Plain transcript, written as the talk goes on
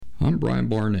I'm Brian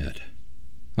Barnett.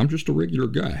 I'm just a regular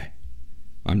guy.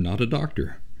 I'm not a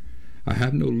doctor. I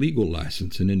have no legal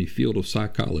license in any field of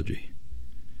psychology.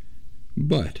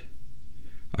 But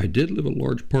I did live a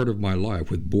large part of my life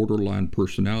with borderline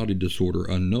personality disorder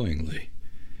unknowingly.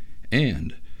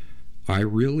 And I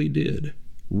really did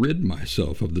rid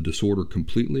myself of the disorder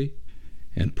completely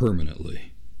and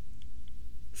permanently.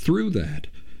 Through that,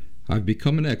 I've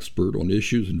become an expert on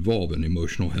issues involving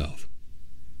emotional health.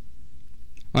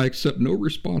 I accept no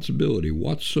responsibility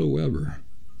whatsoever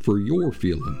for your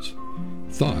feelings,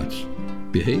 thoughts,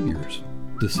 behaviors,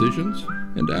 decisions,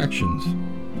 and actions,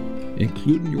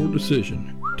 including your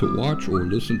decision to watch or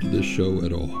listen to this show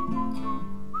at all.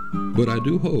 But I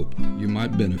do hope you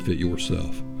might benefit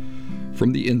yourself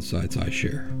from the insights I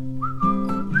share.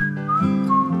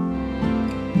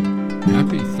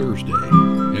 Happy Thursday,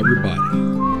 everybody,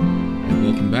 and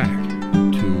welcome back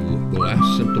to The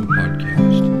Last Symptom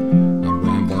Podcast. I'm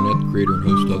Brian Barnett, the creator and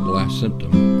host of The Last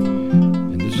Symptom,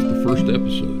 and this is the first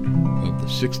episode of the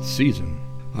 6th season.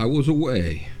 I was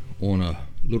away on a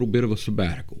little bit of a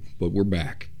sabbatical, but we're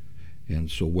back.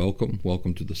 And so welcome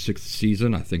to the 6th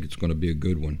season. I think it's going to be a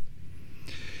good one.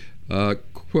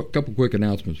 Couple quick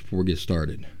announcements before we get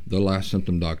started.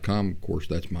 TheLastSymptom.com, of course,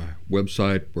 that's my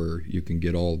website where you can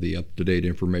get all the up-to-date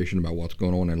information about what's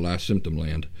going on in Last Symptom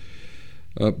land.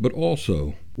 But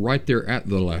also, right there at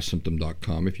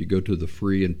TheLastSymptom.com, if you go to the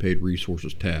free and paid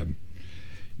resources tab,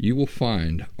 you will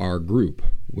find our group,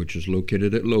 which is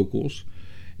located at Locals.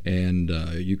 And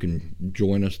you can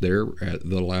join us there at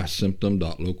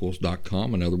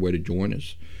thelastsymptom.locals.com. Another way to join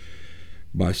us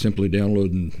by simply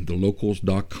downloading the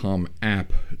locals.com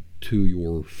app to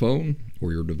your phone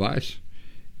or your device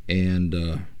and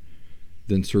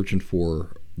then searching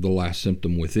for The Last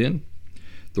Symptom within.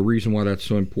 The reason why that's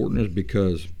so important is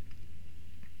because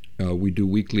we do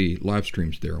weekly live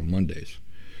streams there on Mondays.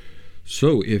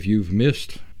 So if you've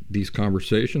missed these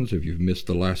conversations, if you've missed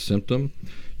The Last Symptom,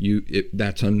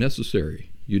 that's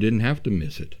unnecessary. You didn't have to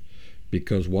miss it,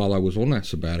 because while I was on that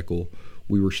sabbatical,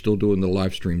 we were still doing the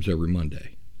live streams every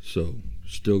Monday. So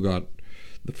still got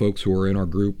the folks who are in our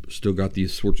group, still got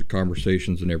these sorts of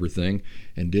conversations and everything,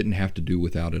 and didn't have to do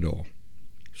without it all.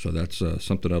 So that's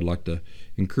something I'd like to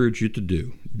encourage you to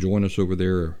do. Join us over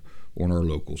there on our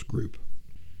Locals group.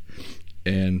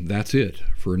 And that's it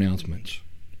for announcements.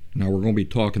 Now we're going to be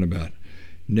talking about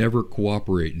never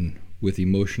cooperating with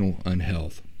emotional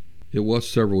unhealth. It was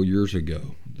several years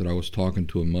ago that I was talking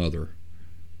to a mother,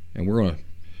 and we're going to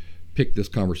pick this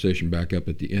conversation back up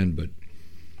at the end, but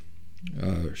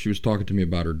she was talking to me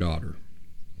about her daughter,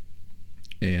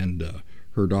 and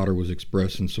her daughter was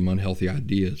expressing some unhealthy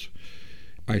ideas.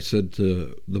 I said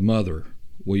to the mother,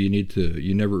 well,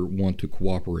 you never want to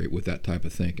cooperate with that type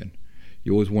of thinking.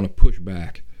 You always want to push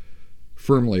back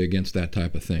firmly against that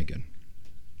type of thinking.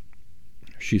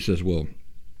 She says, well,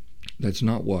 that's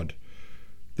not what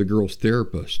the girl's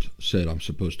therapist said I'm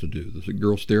supposed to do. The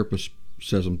girl's therapist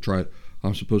says I'm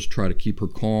supposed to try to keep her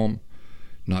calm,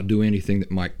 not do anything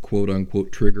that might quote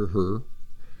unquote trigger her,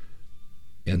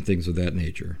 and things of that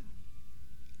nature.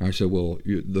 I said, well,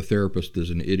 the therapist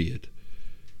is an idiot,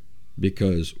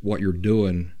 because what you're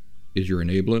doing is you're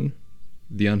enabling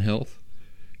the unhealth,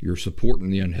 you're supporting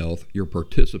the unhealth, you're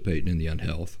participating in the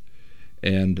unhealth,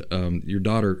 and your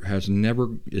daughter is never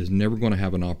going to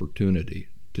have an opportunity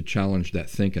to challenge that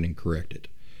thinking and correct it.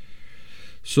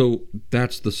 So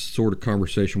that's the sort of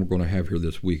conversation we're going to have here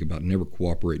this week about never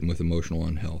cooperating with emotional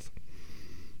unhealth.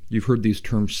 You've heard these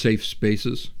terms, safe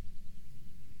spaces,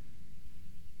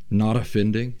 not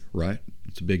offending, right?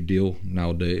 It's a big deal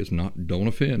nowadays. Don't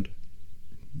offend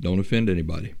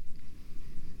anybody.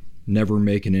 Never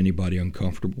making anybody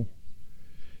uncomfortable.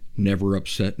 Never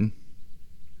upsetting.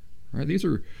 Right? These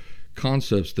are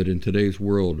concepts that in today's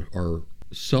world are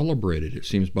celebrated, it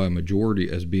seems, by a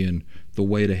majority as being the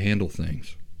way to handle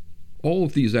things. All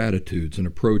of these attitudes and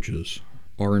approaches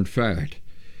are, in fact,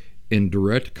 in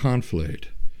direct conflict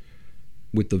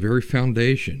with the very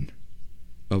foundation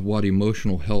of what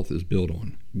emotional health is built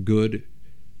on: good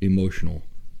emotional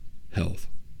health.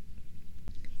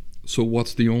 So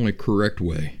what's the only correct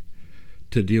way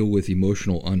to deal with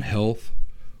emotional unhealth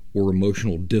or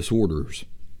emotional disorders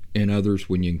in others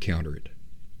when you encounter it?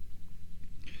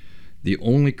 The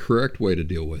only correct way to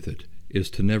deal with it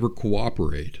is to never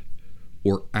cooperate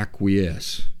or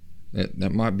acquiesce.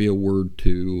 That might be a word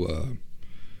to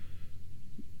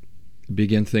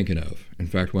begin thinking of. In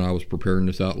fact, when I was preparing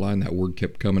this outline, that word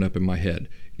kept coming up in my head.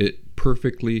 It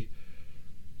perfectly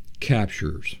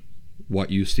captures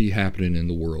what you see happening in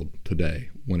the world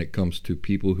today when it comes to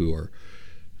people who are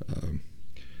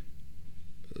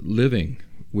living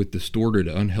with distorted,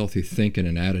 unhealthy thinking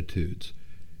and attitudes,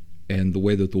 and the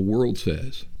way that the world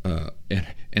says.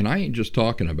 And I ain't just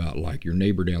talking about like your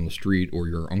neighbor down the street or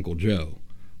your Uncle Joe.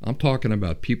 I'm talking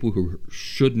about people who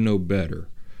should know better,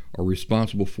 are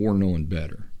responsible for knowing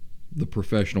better, the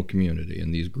professional community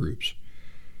in these groups.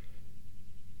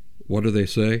 What do they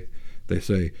say? They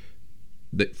say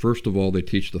that, first of all, they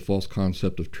teach the false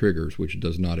concept of triggers, which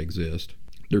does not exist.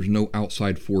 There's no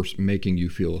outside force making you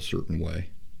feel a certain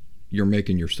way. You're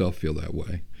making yourself feel that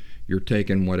way. You're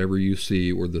taking whatever you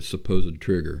see or the supposed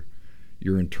trigger,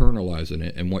 you're internalizing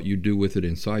it, and what you do with it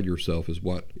inside yourself is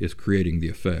what is creating the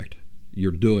effect.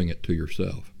 You're doing it to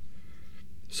yourself.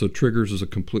 So triggers is a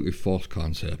completely false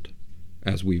concept.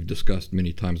 As we've discussed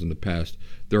many times in the past,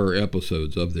 there are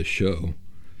episodes of this show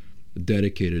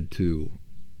dedicated to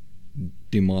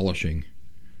demolishing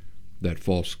that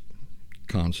false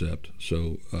concept.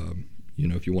 So,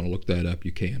 if you want to look that up,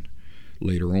 you can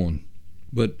later on.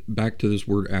 But back to this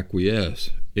word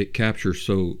acquiesce, it captures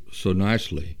so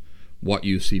nicely what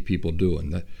you see people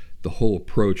doing. That the whole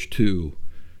approach to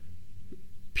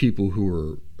people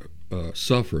who are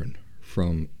suffering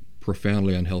from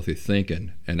profoundly unhealthy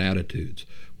thinking and attitudes.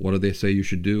 What do they say you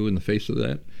should do in the face of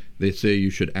that? They say you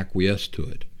should acquiesce to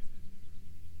it.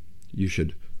 You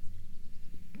should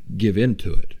give in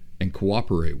to it and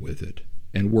cooperate with it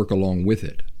and work along with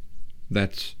it.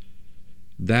 That's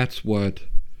what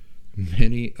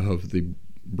many of the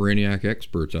brainiac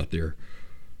experts out there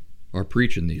are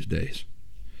preaching these days.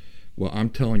 Well, I'm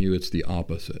telling you, it's the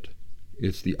opposite.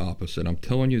 It's the opposite. I'm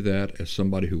telling you that as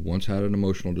somebody who once had an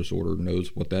emotional disorder,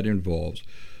 knows what that involves,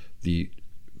 the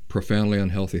profoundly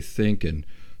unhealthy thinking,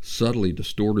 subtly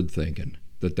distorted thinking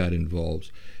that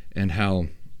involves, and how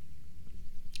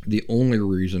the only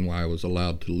reason why I was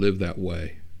allowed to live that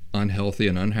way, unhealthy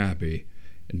and unhappy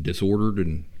and disordered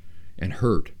and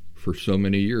hurt for so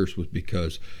many years, was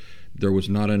because there was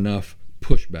not enough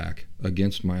pushback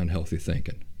against my unhealthy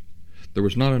thinking. There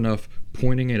was not enough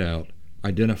pointing it out,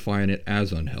 identifying it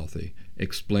as unhealthy,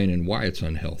 explaining why it's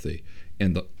unhealthy,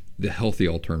 and the healthy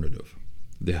alternative,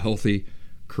 the healthy,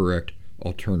 correct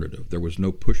alternative. There was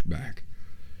no pushback.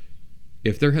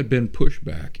 If there had been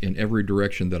pushback in every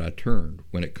direction that I turned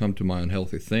when it come to my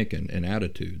unhealthy thinking and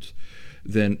attitudes,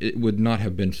 then it would not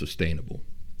have been sustainable,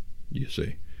 you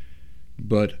see.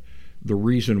 But the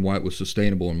reason why it was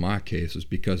sustainable in my case is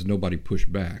because nobody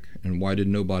pushed back. And why did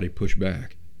nobody push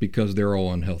back? Because they're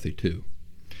all unhealthy too.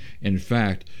 In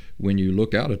fact, when you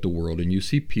look out at the world and you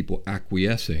see people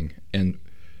acquiescing, and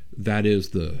that is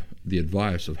the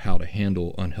advice of how to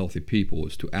handle unhealthy people,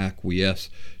 is to acquiesce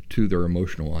to their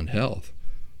emotional unhealth.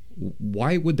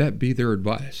 Why would that be their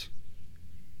advice?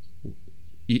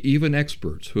 Even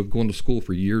experts who have gone to school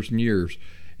for years and years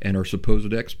and are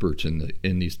supposed experts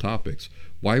in these topics,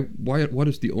 what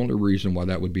is the only reason why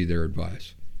that would be their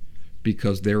advice?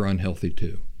 Because they're unhealthy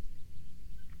too.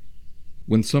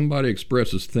 When somebody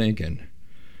expresses thinking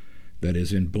that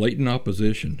is in blatant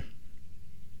opposition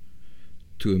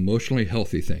to emotionally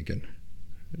healthy thinking,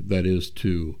 that is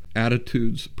to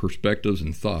attitudes, perspectives,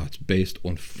 and thoughts based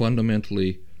on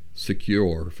fundamentally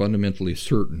secure, fundamentally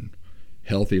certain,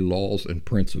 healthy laws and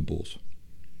principles,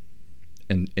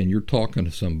 and you're talking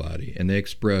to somebody and they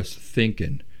express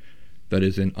thinking that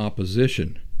is in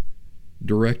opposition,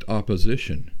 direct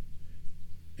opposition,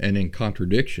 and in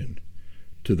contradiction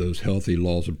to those healthy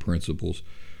laws and principles,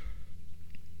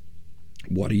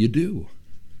 what do?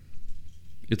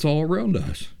 It's all around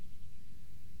us.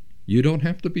 You don't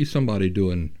have to be somebody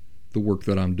doing the work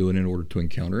that I'm doing in order to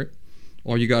encounter it.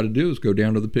 All you got to do is go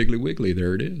down to the Piggly Wiggly.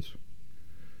 There it is.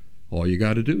 All you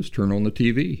got to do is turn on the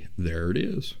TV. There it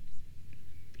is.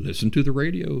 Listen to the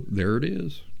radio. There it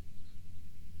is.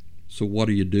 So what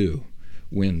do you do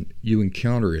when you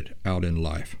encounter it out in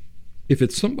life? If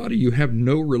it's somebody you have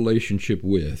no relationship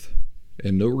with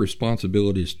and no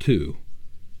responsibilities to,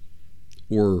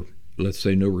 or let's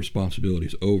say no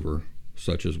responsibilities over,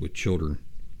 such as with children,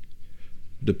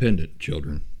 dependent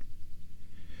children,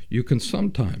 you can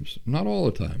sometimes, not all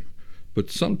the time, but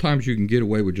sometimes you can get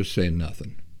away with just saying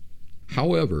nothing.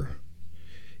 However,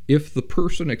 if the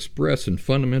person expressing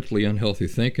fundamentally unhealthy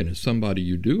thinking is somebody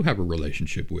you do have a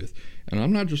relationship with, and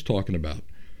I'm not just talking about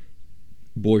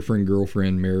boyfriend,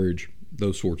 girlfriend, marriage,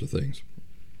 those sorts of things.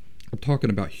 I'm talking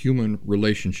about human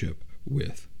relationship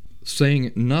with.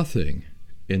 Saying nothing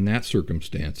in that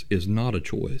circumstance is not a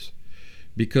choice,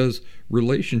 because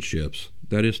relationships,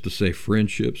 that is to say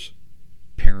friendships,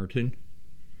 parenting,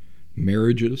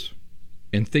 marriages,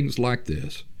 and things like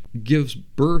this, gives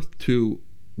birth to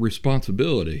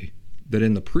responsibility that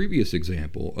in the previous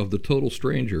example of the total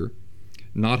stranger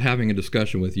not having a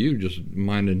discussion with you, just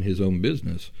minding his own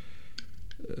business,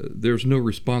 there's no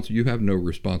you have no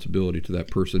responsibility to that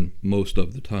person most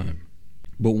of the time.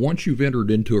 But once you've entered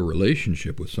into a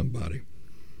relationship with somebody,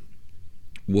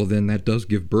 well, then that does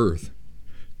give birth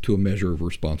to a measure of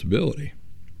responsibility.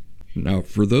 Now,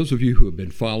 for those of you who have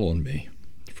been following me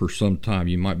for some time,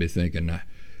 you might be thinking,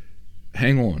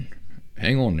 hang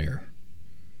on there.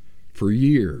 For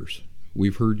years,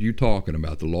 we've heard you talking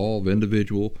about the law of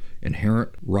individual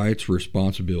inherent rights,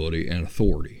 responsibility, and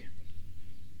authority,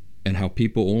 and how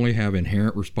people only have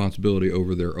inherent responsibility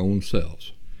over their own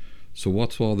selves. So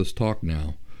what's all this talk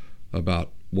now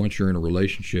about once you're in a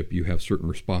relationship, you have certain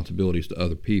responsibilities to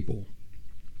other people?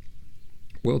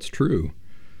 Well, it's true.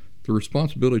 The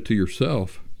responsibility to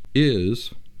yourself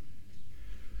is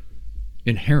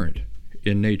inherent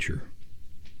in nature.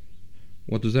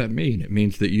 What does that mean? It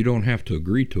means that you don't have to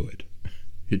agree to it.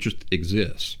 It just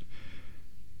exists.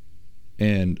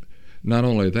 And not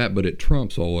only that, but it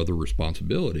trumps all other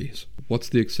responsibilities. What's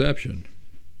the exception?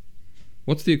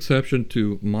 What's the exception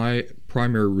to my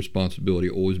primary responsibility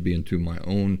always being to my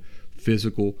own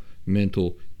physical,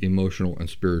 mental, emotional, and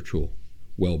spiritual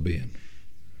well-being?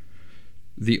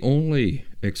 The only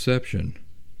exception,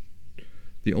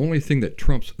 the only thing that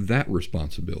trumps that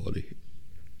responsibility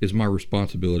is my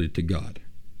responsibility to God.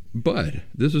 But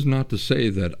this is not to say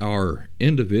that our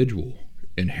individual,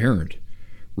 inherent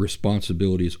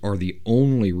responsibilities are the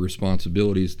only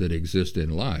responsibilities that exist in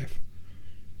life.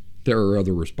 There are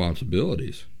other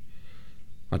responsibilities.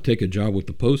 I take a job with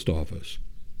the post office,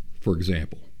 for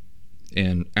example,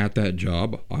 and at that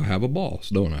job, I have a boss,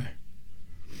 don't I?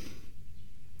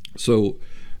 So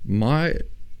my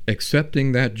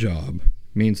accepting that job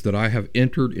means that I have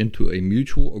entered into a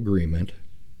mutual agreement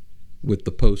with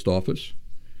the post office,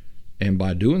 and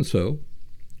by doing so,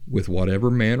 with whatever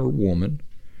man or woman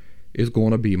is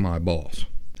going to be my boss.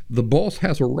 The boss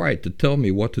has a right to tell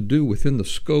me what to do within the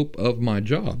scope of my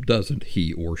job, doesn't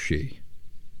he or she?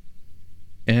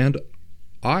 And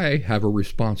I have a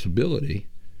responsibility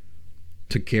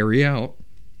to carry out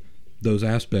those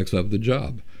aspects of the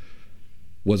job.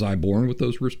 Was I born with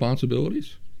those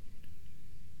responsibilities?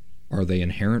 Are they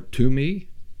inherent to me?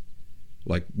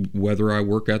 Like whether I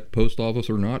work at the post office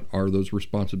or not, are those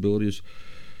responsibilities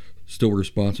still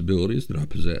responsibilities that I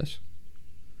possess?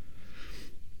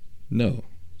 No.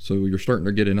 So you're starting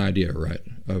to get an idea, right,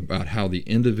 about how the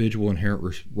individual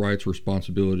inherent rights,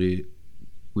 responsibilities,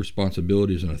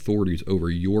 and authorities over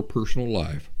your personal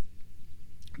life,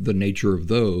 the nature of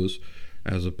those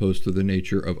as opposed to the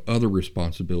nature of other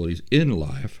responsibilities in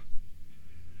life,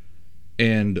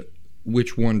 and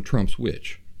which one trumps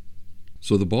which.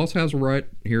 So the boss has a right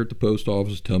here at the post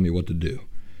office to tell me what to do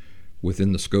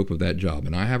within the scope of that job,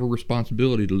 and I have a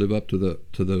responsibility to live up to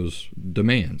those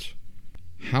demands.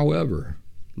 However,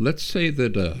 let's say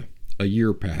that a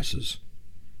year passes.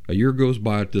 A year goes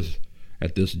by at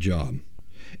this job,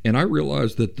 and I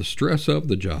realize that the stress of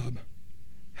the job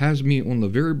has me on the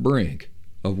very brink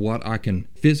of what I can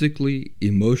physically,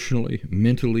 emotionally,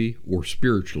 mentally, or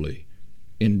spiritually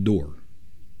endure.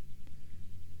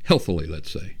 Healthily,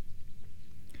 let's say.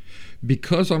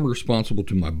 Because I'm responsible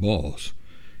to my boss,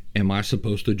 am I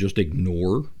supposed to just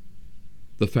ignore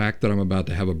the fact that I'm about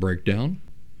to have a breakdown?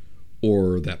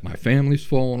 Or that my family's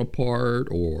falling apart,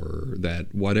 or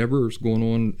that whatever is going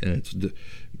on and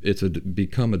it's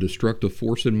become a destructive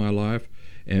force in my life?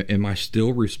 Am I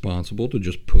still responsible to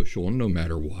just push on no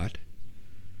matter what?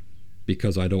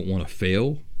 Because I don't want to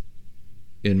fail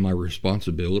in my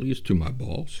responsibilities to my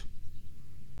boss?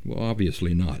 Well,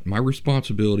 obviously not. My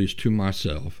responsibilities to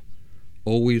myself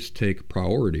always take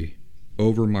priority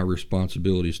over my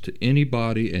responsibilities to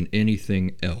anybody and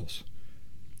anything else.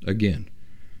 Again,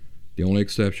 the only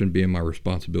exception being my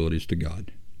responsibilities to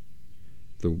God.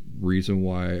 The reason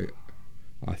why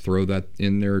I throw that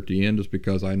in there at the end is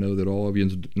because I know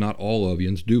that not all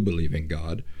Ovians do believe in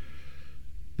God,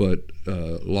 but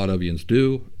a lot of Ovians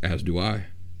do, as do I.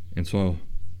 And so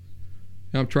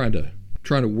I'm trying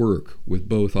to work with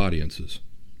both audiences.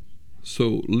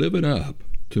 So living up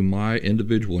to my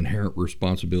individual inherent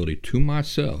responsibility to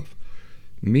myself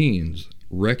means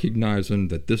recognizing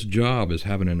that this job is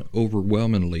having an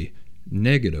overwhelmingly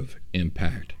negative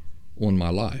impact on my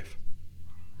life,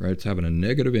 right? It's having a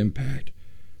negative impact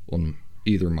on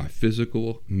either my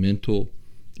physical, mental,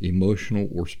 emotional,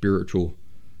 or spiritual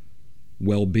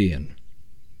well-being.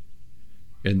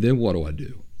 And then what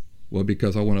do? Well,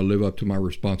 because I want to live up to my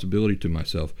responsibility to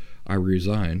myself, I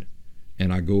resign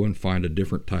and I go and find a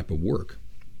different type of work.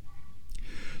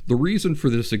 The reason for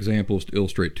this example is to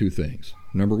illustrate two things.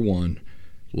 Number one,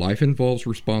 life involves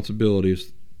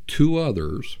responsibilities to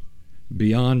others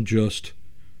beyond just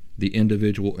the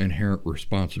individual inherent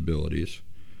responsibilities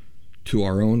to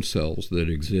our own selves that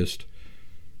exist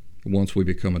once we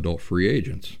become adult free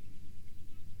agents.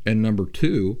 And number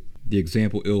two, the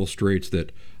example illustrates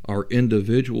that our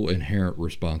individual inherent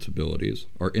responsibilities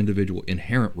are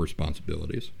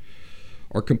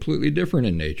completely different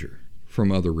in nature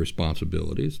from other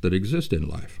responsibilities that exist in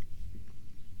life.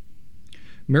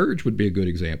 Marriage would be a good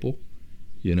example.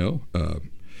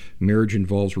 Marriage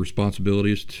involves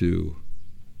responsibilities to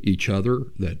each other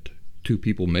that two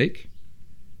people make.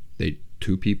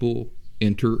 Two people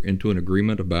enter into an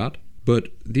agreement about. But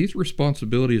these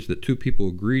responsibilities that two people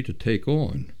agree to take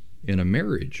on in a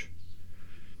marriage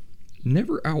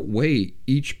never outweigh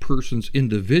each person's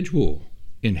individual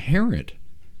inherent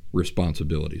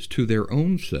responsibilities to their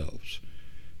own selves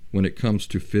when it comes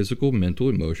to physical, mental,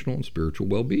 emotional, and spiritual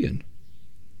well-being.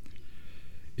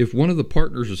 If one of the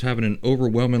partners is having an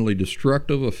overwhelmingly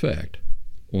destructive effect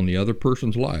on the other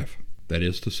person's life, that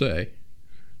is to say,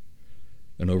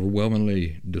 an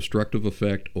overwhelmingly destructive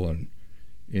effect on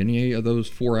any of those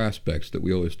four aspects that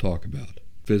we always talk about: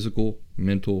 physical,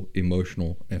 mental,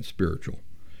 emotional, and spiritual.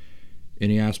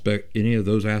 Any of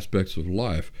those aspects of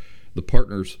life, the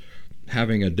partner's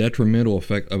having a detrimental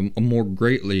effect, more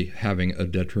greatly having a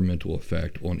detrimental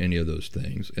effect on any of those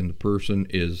things, and the person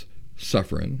is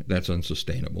suffering, that's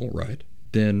unsustainable, right?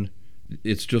 Then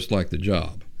it's just like the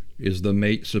job. Is the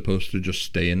mate supposed to just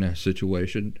stay in that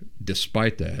situation,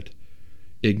 despite that,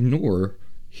 ignore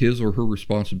his or her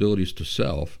responsibilities to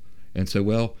self, and say,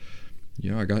 well,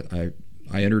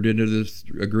 I entered into this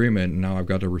agreement, and now I've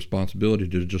got the responsibility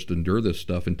to just endure this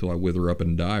stuff until I wither up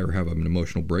and die or have an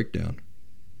emotional breakdown?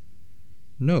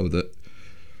 No,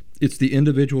 it's the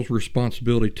individual's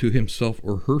responsibility to himself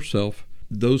or herself.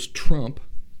 Those trump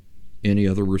any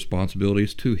other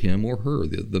responsibilities to him or her,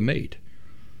 the mate.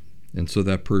 And so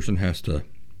that person has to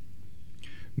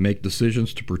make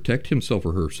decisions to protect himself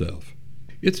or herself.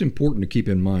 It's important to keep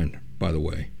in mind, by the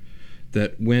way,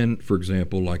 that when, for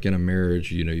example, like in a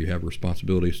marriage, you have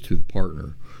responsibilities to the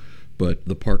partner, but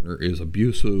the partner is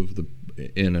abusive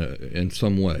in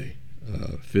some way,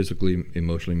 physically,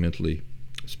 emotionally, mentally,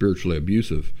 spiritually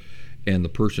abusive, and the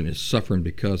person is suffering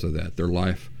because of that. Their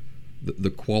life,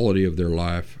 the quality of their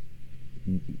life,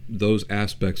 those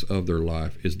aspects of their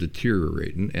life is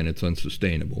deteriorating, and it's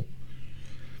unsustainable.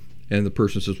 And the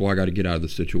person says, well, I got to get out of the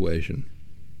situation.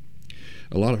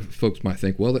 A lot of folks might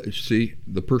think, well, see,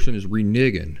 the person is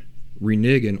reneging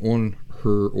on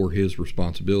her or his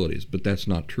responsibilities, but that's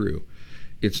not true.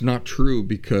 It's not true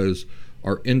because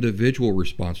our individual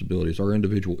responsibilities, our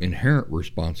individual inherent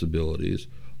responsibilities,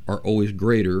 are always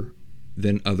greater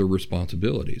than other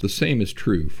responsibilities. The same is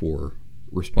true for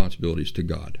responsibilities to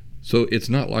God. So it's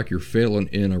not like you're failing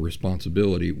in a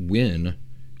responsibility when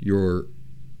you're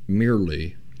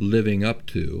merely living up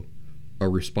to a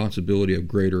responsibility of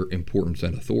greater importance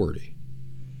and authority,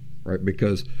 right?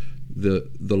 Because the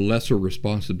lesser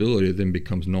responsibility then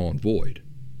becomes null and void.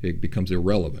 It becomes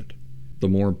irrelevant. The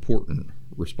more important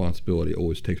responsibility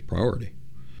always takes priority.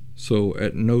 So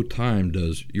at no time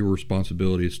does your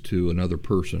responsibilities to another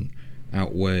person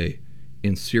outweigh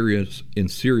in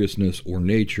seriousness or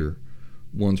nature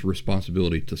one's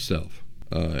responsibility to self.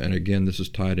 And again, this is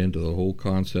tied into the whole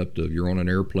concept of you're on an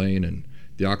airplane and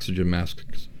the oxygen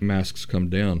masks come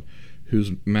down.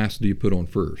 Whose mask do you put on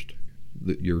first?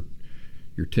 Your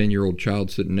 10-year-old child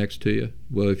sitting next to you?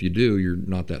 Well, if you do, you're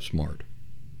not that smart.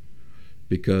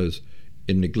 Because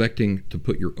in neglecting to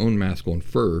put your own mask on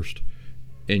first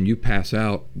and you pass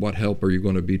out, what help are you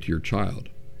going to be to your child?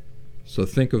 So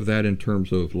think of that in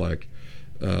terms of like,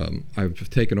 I've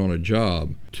taken on a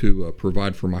job to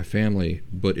provide for my family,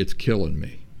 but it's killing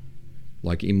me.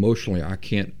 Like emotionally, I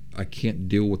can't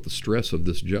deal with the stress of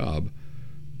this job,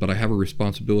 but I have a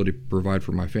responsibility to provide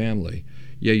for my family.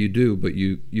 Yeah, you do, but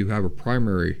you have a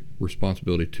primary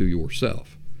responsibility to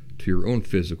yourself, to your own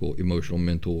physical, emotional,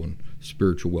 mental, and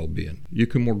spiritual well-being. You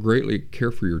can more greatly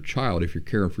care for your child if you're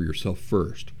caring for yourself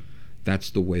first. That's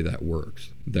the way that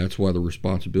works. That's why the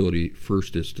responsibility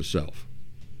first is to self.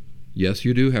 Yes,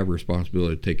 you do have a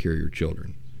responsibility to take care of your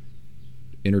children.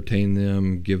 Entertain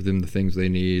them, give them the things they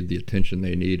need, the attention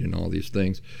they need, and all these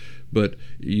things. But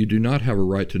you do not have a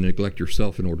right to neglect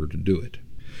yourself in order to do it.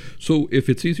 So if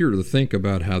it's easier to think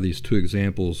about how these two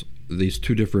examples, these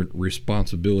two different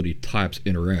responsibility types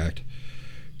interact,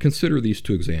 consider these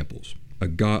two examples.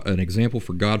 An example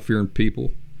for God-fearing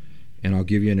people, and I'll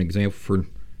give you an example for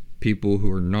people who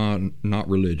are not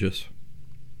religious.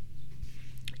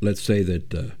 Let's say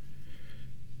that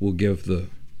we'll give the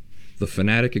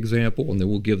fanatic example, and then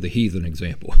we'll give the heathen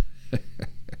example.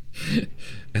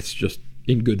 That's just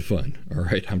in good fun, all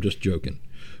right? I'm just joking.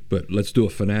 But let's do a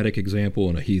fanatic example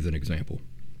and a heathen example.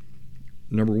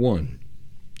 Number one,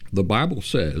 the Bible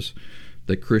says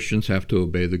that Christians have to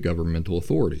obey the governmental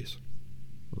authorities,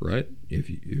 right? If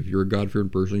you're a God-fearing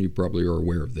person, you probably are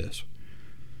aware of this.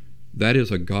 That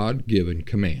is a God-given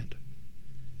command.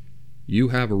 You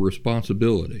have a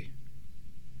responsibility.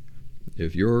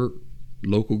 If your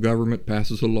local government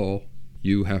passes a law,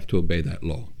 you have to obey that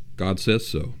law. God says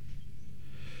so.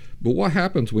 But what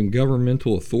happens when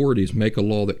governmental authorities make a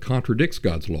law that contradicts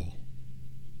God's law?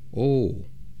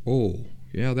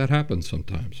 Yeah, that happens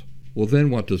sometimes. Well, then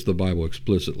what does the Bible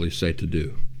explicitly say to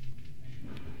do?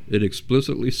 It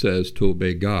explicitly says to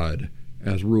obey God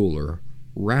as ruler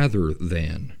rather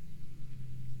than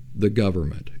the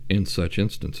government in such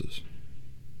instances.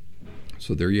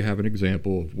 So there you have an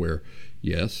example of where,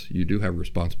 yes, you do have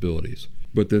responsibilities,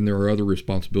 but then there are other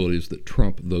responsibilities that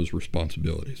trump those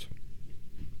responsibilities.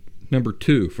 Number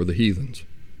two, for the heathens,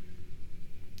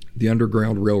 the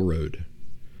Underground Railroad.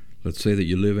 Let's say that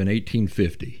you live in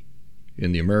 1850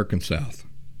 in the American South,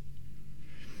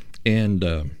 and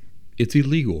it's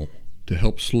illegal to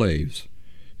help slaves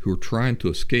who are trying to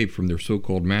escape from their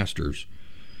so-called masters,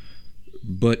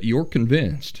 but you're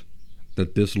convinced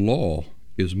that this law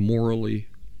is morally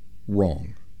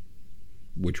wrong.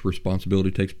 Which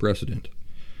responsibility takes precedent?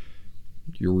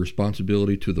 Your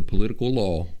responsibility to the political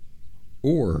law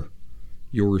or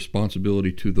your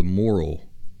responsibility to the moral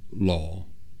law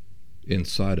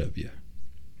inside of you?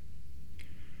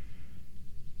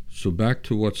 So back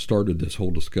to what started this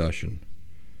whole discussion.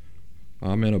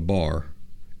 I'm in a bar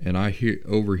and I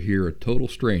overhear a total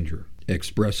stranger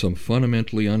express some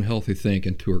fundamentally unhealthy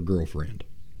thinking to her girlfriend.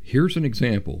 Here's an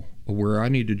example of where I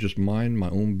need to just mind my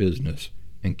own business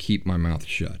and keep my mouth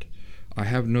shut. I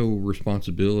have no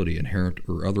responsibility, inherent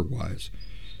or otherwise,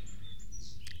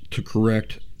 to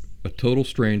correct a total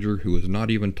stranger who is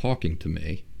not even talking to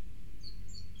me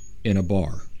in a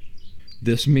bar.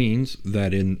 This means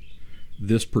that in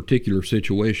this particular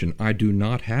situation, I do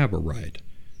not have a right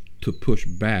to push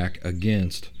back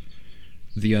against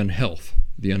the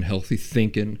unhealthy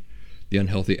thinking, the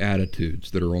unhealthy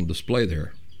attitudes that are on display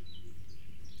there.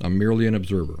 I'm merely an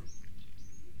observer.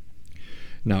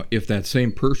 Now, if that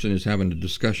same person is having a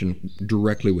discussion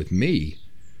directly with me,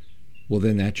 well,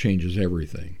 then that changes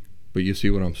everything. But you see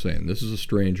what I'm saying? This is a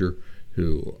stranger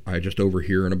who I just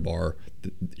overhear in a bar.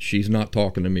 She's not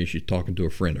talking to me. She's talking to a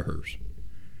friend of hers.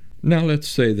 Now, let's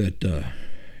say that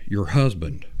your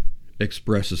husband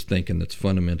expresses thinking that's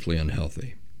fundamentally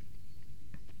unhealthy.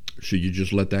 Should you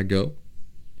just let that go?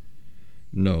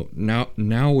 No.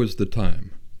 Now is the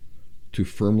time to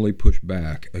firmly push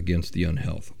back against the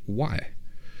unhealth. Why?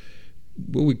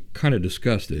 Well, we kind of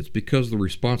discussed it. It's because the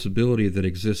responsibility that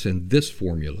exists in this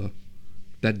formula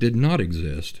that did not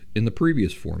exist in the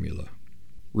previous formula.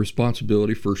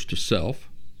 Responsibility first to self,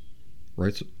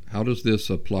 right? So how does this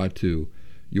apply to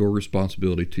your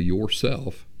responsibility to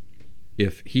yourself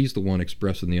if he's the one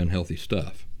expressing the unhealthy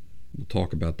stuff? We'll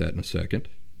talk about that in a second.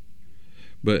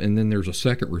 And then there's a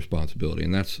second responsibility,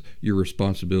 and that's your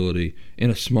responsibility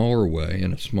in a smaller way,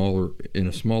 in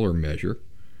a smaller measure,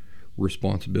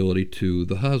 responsibility to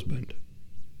the husband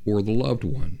or the loved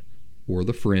one or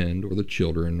the friend or the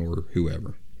children or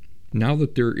whoever. Now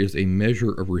that there is a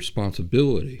measure of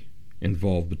responsibility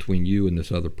involved between you and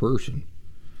this other person,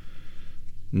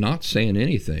 not saying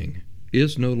anything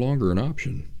is no longer an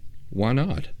option. Why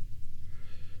not?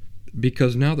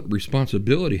 Because now that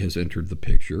responsibility has entered the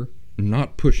picture,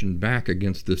 not pushing back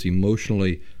against this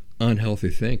emotionally unhealthy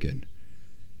thinking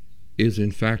is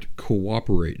in fact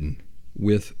cooperating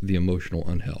with the emotional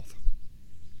unhealth.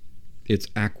 It's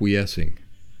acquiescing.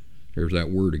 There's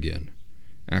that word again.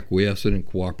 Acquiescing and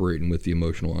cooperating with the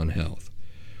emotional unhealth.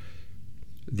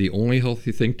 The only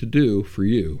healthy thing to do for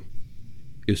you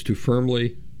is to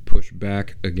firmly push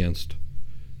back against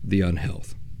the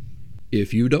unhealth.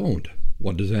 If you don't,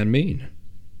 what does that mean?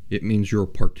 It means you're a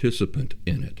participant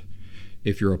in it.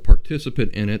 If you're a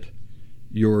participant in it,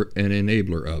 you're an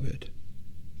enabler of it.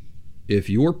 If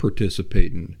you're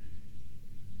participating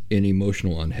in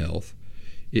emotional unhealth,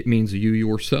 it means you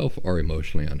yourself are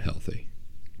emotionally unhealthy.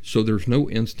 So there's no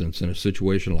instance in a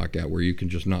situation like that where you can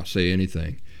just not say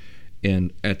anything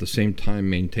and at the same time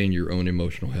maintain your own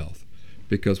emotional health.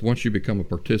 Because once you become a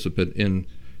participant in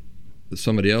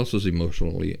somebody else's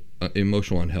emotional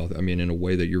unhealth, in a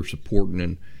way that you're supporting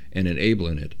and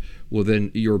enabling it, well,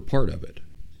 then you're a part of it.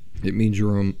 It means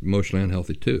you're emotionally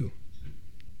unhealthy too.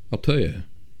 I'll tell you,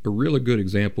 a really good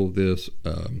example of this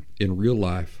in real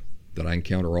life that I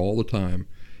encounter all the time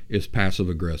is passive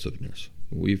aggressiveness.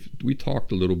 We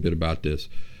talked a little bit about this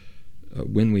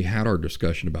when we had our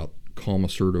discussion about calm,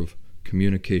 assertive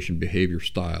communication behavior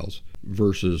styles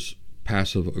versus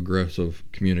passive-aggressive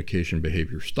communication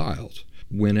behavior styles.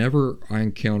 Whenever I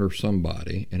encounter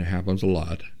somebody, and it happens a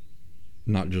lot,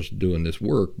 not just doing this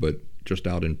work, but just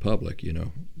out in public,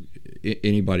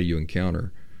 anybody you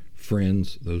encounter,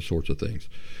 friends, those sorts of things.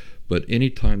 But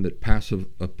anytime that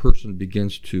a person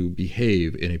begins to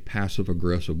behave in a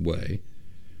passive-aggressive way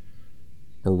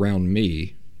around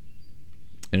me,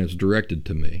 and it's directed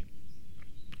to me,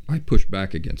 I push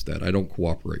back against that. I don't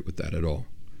cooperate with that at all.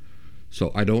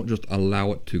 So I don't just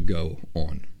allow it to go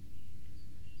on.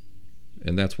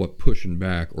 And that's what pushing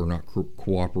back or not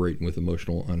cooperating with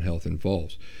emotional unhealth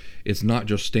involves. It's not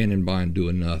just standing by and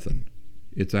doing nothing.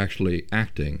 It's actually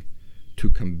acting to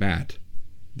combat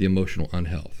the emotional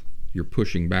unhealth. You're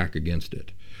pushing back against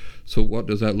it. So what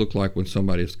does that look like when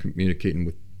somebody is communicating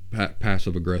with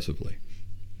passive-aggressively?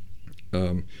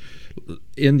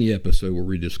 In the episode where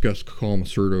we discussed calm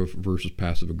assertive versus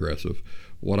passive-aggressive,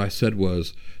 what I said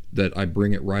was that I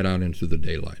bring it right out into the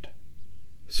daylight.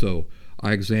 So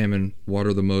I examine what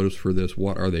are the motives for this,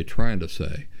 what are they trying to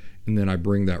say, and then I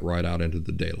bring that right out into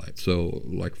the daylight. So,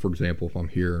 like, for example, if I'm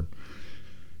here,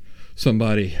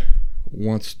 somebody's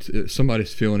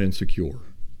feeling insecure,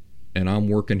 and I'm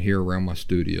working here around my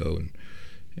studio,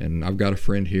 and I've got a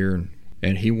friend here,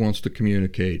 and he wants to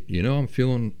communicate, I'm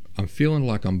feeling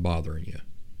like I'm bothering you.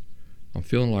 I'm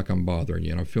feeling like I'm bothering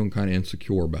you, and I'm feeling kind of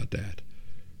insecure about that.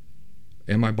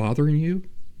 Am I bothering you?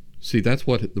 See, that's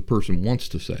what the person wants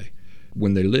to say.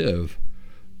 When they live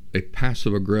a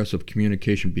passive-aggressive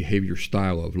communication behavior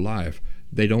style of life,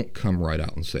 they don't come right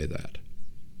out and say that.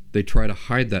 They try to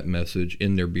hide that message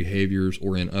in their behaviors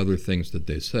or in other things that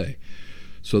they say.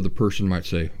 So the person might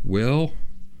say, well,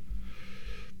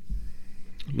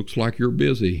 looks like you're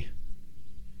busy.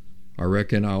 I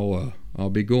reckon I'll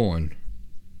be going.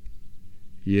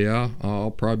 Yeah,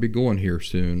 I'll probably be going here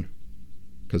soon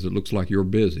because it looks like you're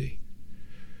busy.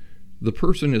 The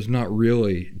person is not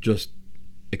really just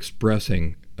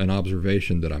expressing an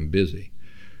observation that I'm busy.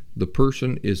 The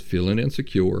person is feeling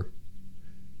insecure.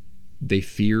 They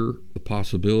fear the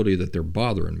possibility that they're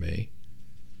bothering me.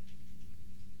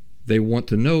 They want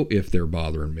to know if they're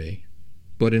bothering me.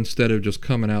 But instead of just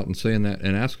coming out and saying that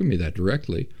and asking me that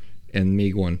directly, and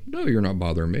me going, no, you're not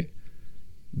bothering me,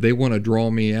 they want to draw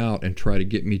me out and try to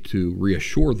get me to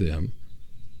reassure them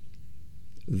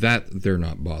that they're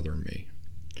not bothering me.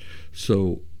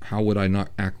 So how would I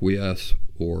not acquiesce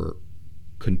or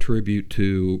contribute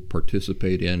to,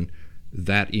 participate in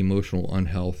that emotional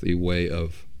unhealthy way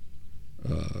of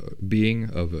being,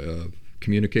 of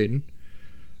communicating?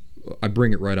 I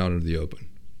bring it right out into the open.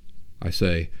 I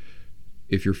say,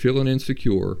 if you're feeling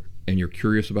insecure and you're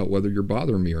curious about whether you're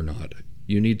bothering me or not,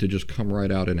 you need to just come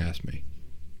right out and ask me.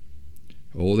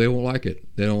 Oh, they won't like it.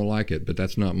 They don't like it, but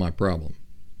that's not my problem.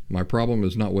 My problem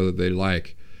is not whether they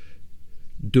like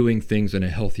doing things in a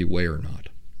healthy way or not.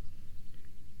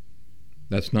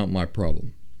 That's not my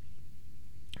problem.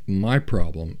 My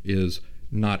problem is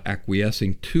not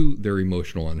acquiescing to their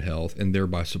emotional unhealth and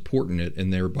thereby supporting it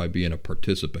and thereby being a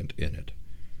participant in it.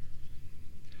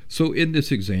 So in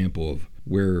this example of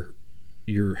where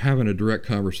you're having a direct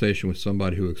conversation with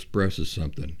somebody who expresses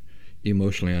something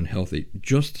emotionally unhealthy,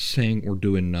 just saying or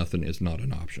doing nothing is not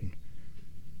an option.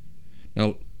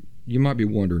 Now, you might be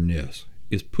wondering this.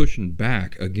 Is pushing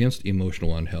back against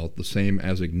emotional unhealth the same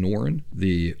as ignoring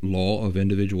the law of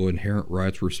individual inherent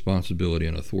rights, responsibility,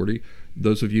 and authority?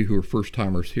 Those of you who are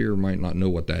first-timers here might not know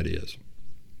what that is.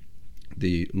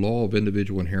 The law of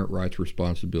individual inherent rights,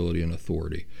 responsibility, and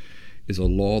authority is a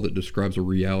law that describes a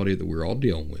reality that we're all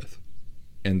dealing with,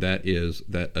 and that is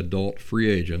that adult free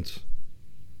agents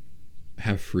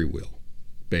have free will,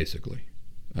 basically.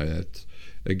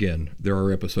 Again, there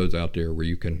are episodes out there where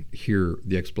you can hear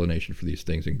the explanation for these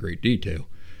things in great detail.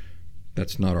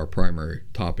 That's not our primary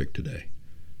topic today.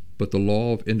 But the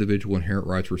law of individual inherent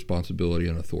rights, responsibility,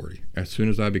 and authority. As soon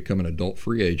as I become an adult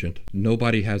free agent,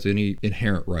 nobody has any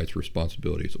inherent rights,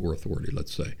 responsibilities, or authority,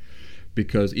 let's say.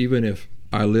 Because even if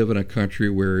I live in a country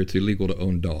where it's illegal to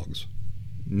own dogs,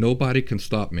 nobody can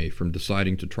stop me from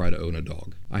deciding to try to own a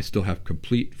dog. I still have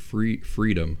complete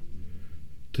freedom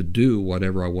to do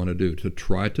whatever I want to do, to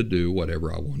try to do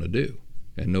whatever I want to do.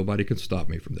 And nobody can stop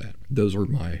me from that. Those are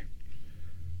my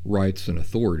rights and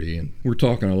authority. And we're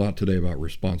talking a lot today about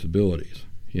responsibilities.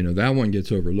 That one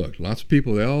gets overlooked. Lots of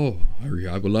people,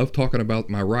 I would love talking about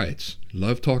my rights.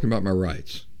 Love talking about my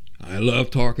rights. I love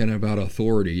talking about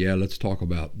authority. Yeah, let's talk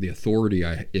about the authority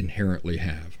I inherently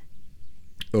have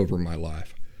over my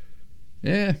life.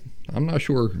 I'm not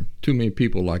sure too many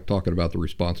people like talking about the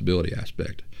responsibility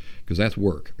aspect, because that's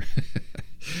work.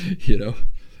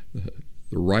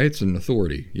 The rights and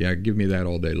authority. Yeah, give me that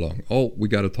all day long. Oh, we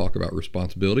got to talk about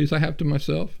responsibilities I have to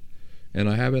myself and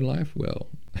I have in life. Well,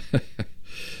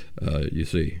 you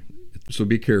see. So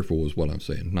be careful is what I'm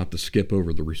saying, not to skip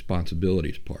over the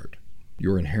responsibilities part.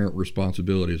 Your inherent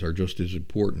responsibilities are just as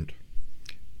important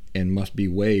and must be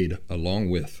weighed along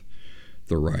with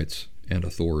the rights and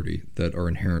authority that are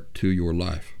inherent to your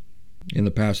life. In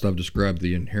the past, I've described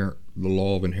the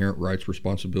law of inherent rights,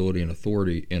 responsibility, and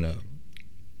authority in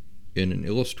an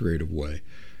illustrative way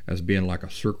as being like a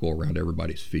circle around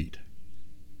everybody's feet.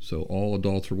 So all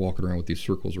adults are walking around with these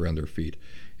circles around their feet,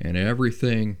 and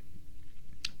everything,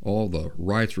 all the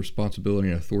rights, responsibility,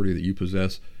 and authority that you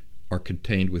possess are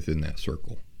contained within that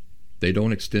circle. They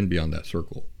don't extend beyond that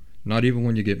circle. Not even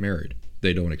when you get married,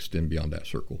 they don't extend beyond that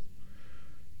circle.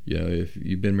 Yeah, if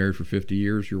you've been married for 50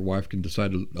 years, your wife can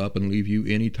decide to up and leave you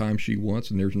anytime she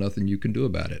wants, and there's nothing you can do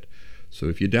about it. So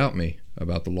if you doubt me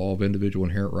about the law of individual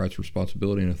inherent rights,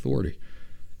 responsibility, and authority,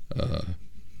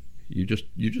 you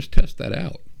just test that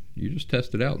out. You just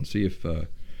test it out and see if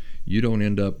you don't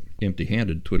end up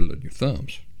empty-handed twiddling your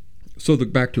thumbs. So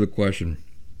back to the question,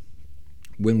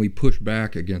 when we push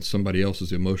back against somebody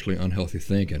else's emotionally unhealthy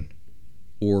thinking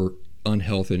or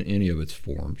unhealth in any of its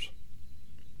forms,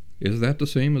 is that the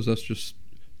same as us just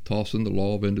tossing the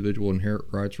law of individual inherent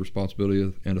rights,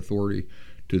 responsibility, and authority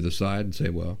to the side and say,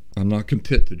 well, I'm not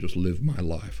content to just live my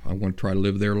life. I want to try to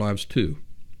live their lives too.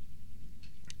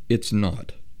 It's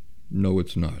not. No,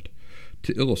 it's not.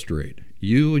 To illustrate,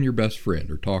 you and your best friend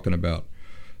are talking about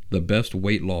the best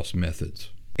weight loss methods,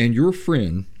 and your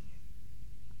friend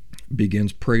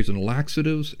begins praising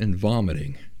laxatives and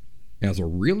vomiting as a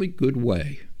really good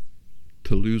way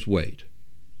to lose weight.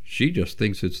 She just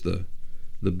thinks it's the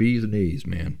bee's knees,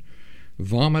 man.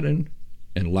 Vomiting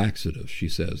and laxatives, she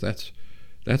says.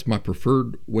 That's my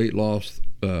preferred weight loss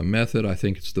method. I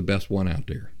think it's the best one out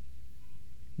there.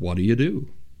 What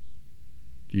do?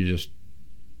 You just,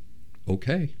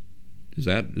 okay. Is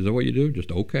that what you do?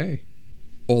 Just okay.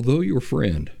 Although your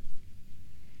friend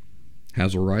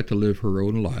has a right to live her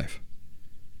own life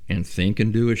and think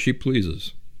and do as she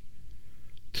pleases,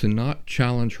 to not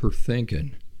challenge her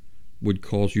thinking would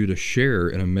cause you to share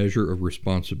in a measure of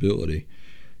responsibility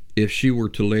if she were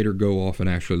to later go off and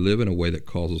actually live in a way that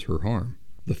causes her harm.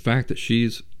 The fact that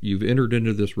you've entered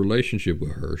into this relationship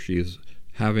with her, she is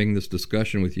having this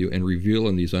discussion with you and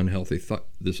revealing this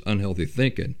unhealthy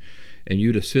thinking, and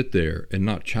you to sit there and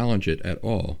not challenge it at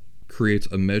all, creates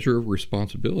a measure of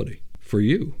responsibility for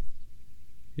you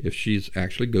if she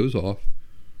actually goes off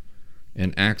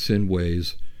and acts in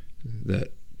ways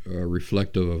that are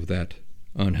reflective of that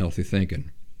unhealthy thinking.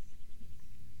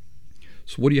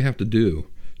 So what do you have to do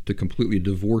to completely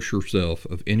divorce yourself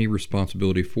of any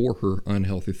responsibility for her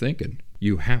unhealthy thinking?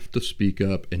 You have to speak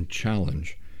up and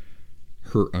challenge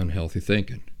her unhealthy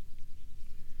thinking.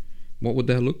 What would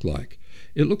that look like?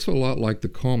 It looks a lot like the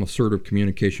Calm Assertive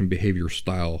Communication Behavior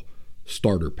Style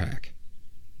Starter Pack.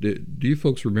 Do you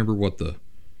folks remember what the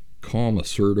Calm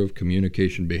Assertive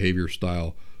Communication Behavior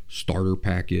Style Starter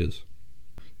Pack is?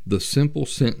 The simple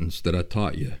sentence that I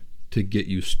taught you to get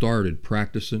you started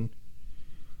practicing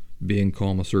being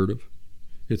calm assertive.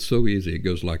 It's so easy. It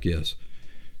goes like this.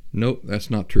 Nope, that's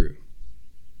not true.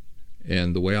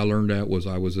 And the way I learned that was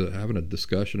I was having a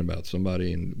discussion about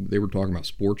somebody and they were talking about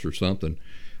sports or something.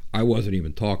 I wasn't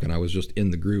even talking. I was just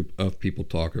in the group of people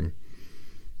talking.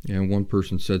 And one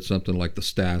person said something like the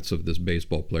stats of this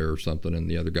baseball player or something, and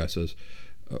the other guy says,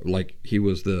 like he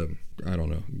was the, I don't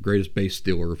know, greatest base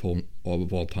stealer of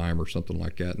all time or something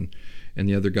like that. And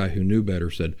the other guy who knew better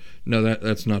said, no,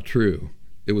 that's not true.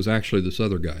 It was actually this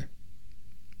other guy.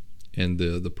 And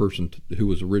the person who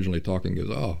was originally talking goes,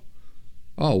 oh,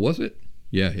 was it?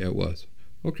 Yeah, it was.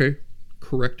 Okay,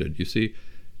 corrected. You see,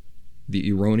 the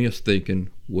erroneous thinking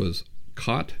was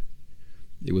caught,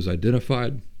 it was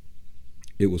identified,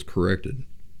 it was corrected.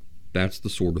 That's the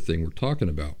sort of thing we're talking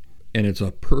about. And it's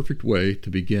a perfect way to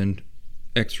begin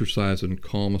exercising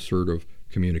calm, assertive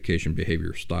communication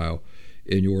behavior style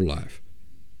in your life,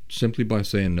 simply by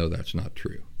saying, no, that's not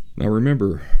true. Now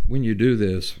remember, when you do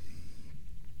this,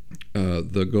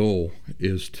 the goal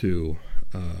is to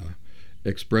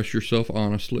express yourself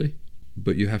honestly,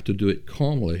 but you have to do it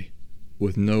calmly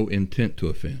with no intent to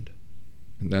offend.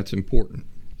 And that's important.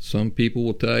 Some people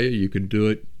will tell you can do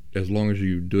it as long as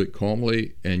you do it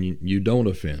calmly and you don't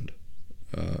offend.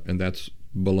 And that's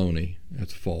baloney.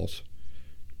 That's false.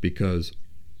 Because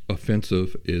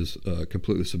offensive is a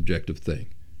completely subjective thing,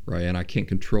 right? And I can't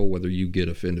control whether you get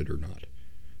offended or not.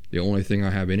 The only thing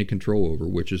I have any control over,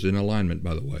 which is in alignment,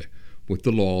 by the way, with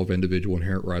the law of individual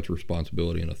inherent rights,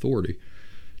 responsibility, and authority,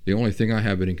 the only thing I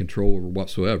have any control over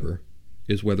whatsoever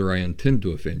is whether I intend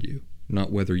to offend you,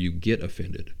 not whether you get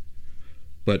offended.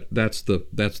 But that's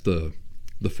the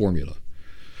formula.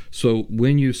 So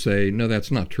when you say, no,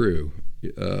 that's not true,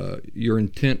 your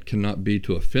intent cannot be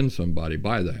to offend somebody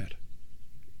by that.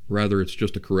 Rather, it's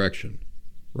just a correction,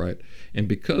 right? And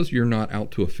because you're not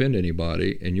out to offend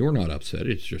anybody and you're not upset,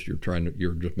 it's just you're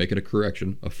just making a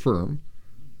correction, a firm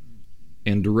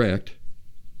and direct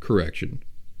correction,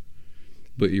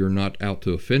 but you're not out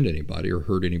to offend anybody or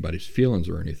hurt anybody's feelings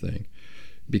or anything.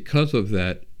 Because of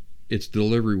that, its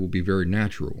delivery will be very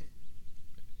natural.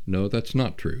 No, that's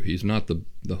not true. He's not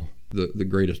the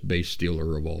greatest base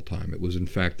stealer of all time. It was, in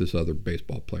fact, this other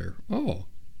baseball player. Oh,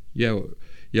 yeah,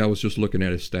 I was just looking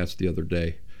at his stats the other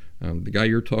day. The guy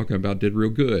you're talking about did real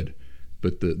good,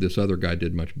 but this other guy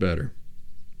did much better,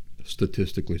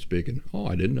 statistically speaking. Oh,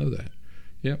 I didn't know that.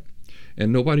 Yep.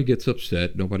 And nobody gets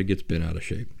upset. Nobody gets bent out of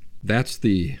shape. That's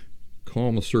the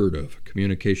calm, assertive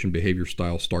communication behavior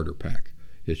style starter pack.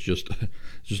 It's just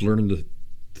learning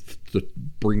to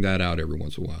bring that out every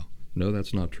once in a while. No,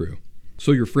 that's not true.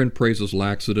 So your friend praises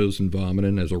laxatives and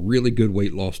vomiting as a really good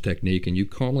weight loss technique, and you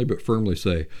calmly but firmly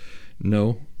say,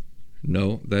 no,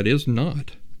 that is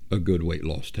not a good weight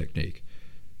loss technique.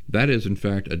 That is, in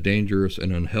fact, a dangerous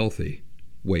and unhealthy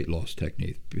weight loss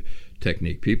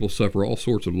technique. People suffer all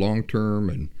sorts of long-term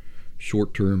and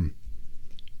short-term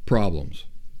problems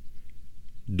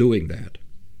doing that.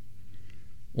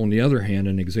 On the other hand,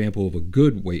 an example of a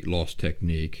good weight loss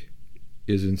technique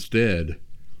is instead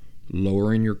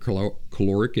lowering your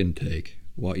caloric intake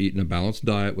while eating a balanced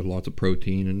diet with lots of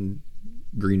protein and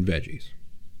green veggies,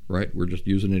 right? We're just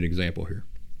using an example here.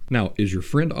 Now, is your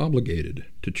friend obligated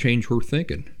to change her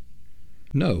thinking?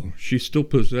 No, she still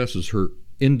possesses her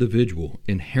individual,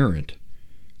 inherent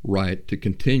right to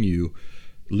continue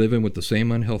living with the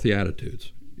same unhealthy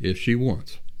attitudes if she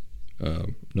wants.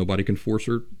 Nobody can force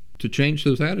her to change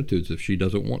those attitudes if she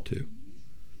doesn't want to.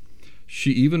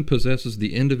 She even possesses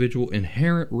the individual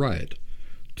inherent right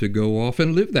to go off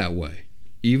and live that way,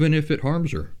 even if it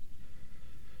harms her.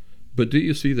 But do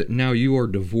you see that now you are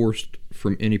divorced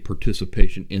from any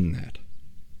participation in that?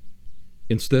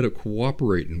 Instead of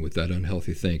cooperating with that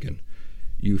unhealthy thinking,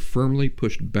 you firmly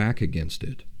pushed back against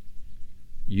it.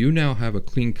 You now have a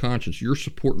clean conscience. You're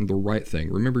supporting the right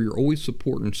thing. Remember, you're always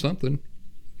supporting something.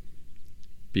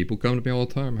 People come to me all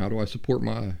the time. How do I support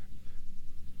my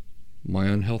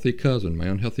unhealthy cousin, my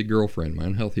unhealthy girlfriend, my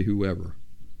unhealthy whoever?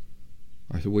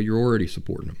 I said, well, you're already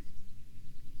supporting them.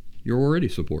 You're already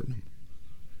supporting them.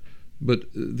 But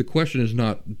the question is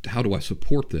not, how do I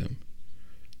support them?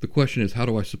 The question is, how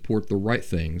do I support the right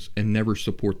things and never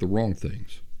support the wrong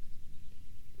things?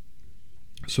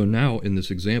 So now, in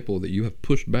this example that you have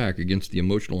pushed back against the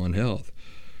emotional unhealth,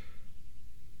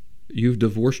 you've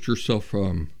divorced yourself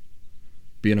from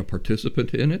being a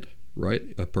participant in it, right?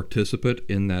 A participant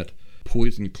in that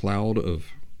poison cloud of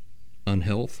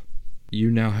unhealth. You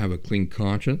now have a clean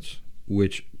conscience,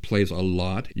 which plays a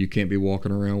lot. You can't be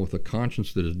walking around with a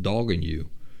conscience that is dogging you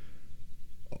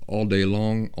all day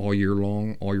long, all year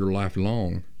long, all your life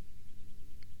long,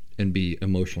 and be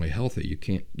emotionally healthy. You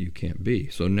can't be.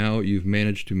 So now you've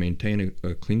managed to maintain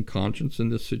a clean conscience in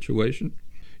this situation.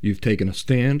 You've taken a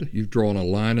stand. You've drawn a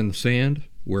line in the sand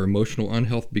where emotional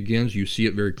unhealth begins. You see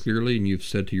it very clearly, and you've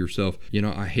said to yourself,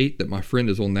 I hate that my friend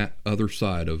is on that other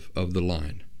side of the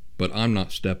line, but I'm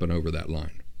not stepping over that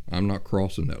line. I'm not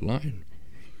crossing that line.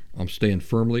 I'm staying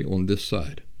firmly on this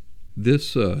side.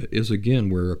 This is, again,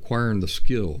 where acquiring the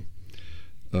skill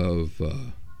of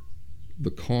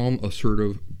the calm,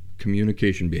 assertive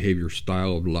communication behavior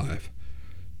style of life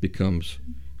becomes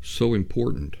so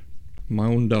important. My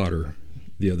own daughter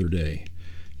the other day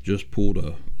just pulled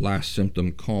a last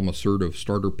symptom calm, assertive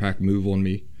starter pack move on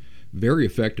me very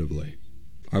effectively.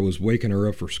 I was waking her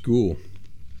up for school,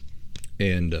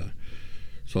 and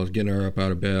so I was getting her up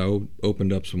out of bed. I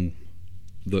opened up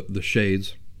the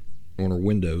shades on her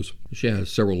windows. She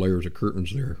has several layers of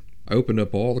curtains there. I opened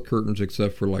up all the curtains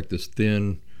except for like this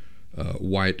thin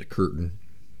white curtain,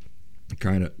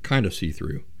 kind of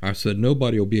see-through. I said,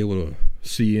 nobody will be able to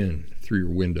see in through your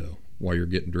window while you're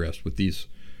getting dressed with these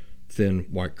thin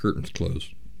white curtains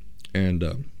closed.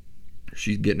 And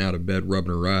she's getting out of bed,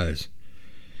 rubbing her eyes,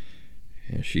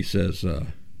 and she says,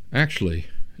 actually,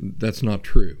 that's not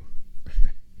true.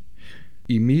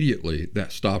 Immediately,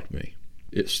 that stopped me.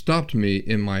 It stopped me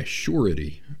in my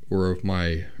surety, or of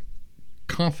my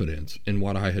confidence in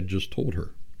what I had just told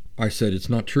her. I said, it's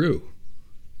not true.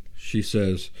 She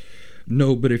says,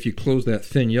 no, but if you close that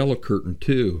thin yellow curtain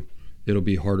too, it'll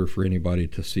be harder for anybody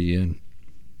to see in.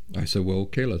 I said, well,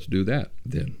 okay, let's do that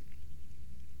then.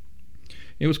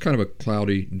 It was kind of a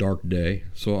cloudy, dark day,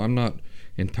 so I'm not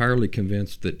entirely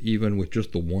convinced that even with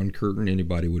just the one curtain,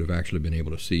 anybody would have actually been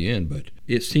able to see in. But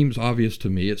it seemed obvious to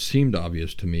me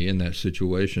in that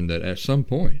situation that at some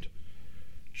point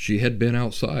she had been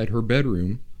outside her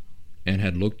bedroom and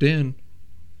had looked in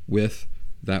with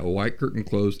that white curtain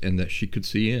closed and that she could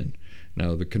see in.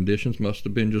 Now, the conditions must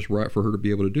have been just right for her to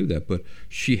be able to do that, but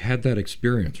she had that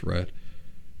experience, right?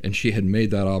 And she had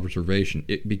made that observation.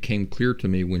 It became clear to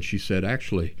me when she said,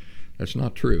 actually, that's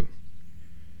not true.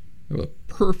 A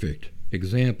perfect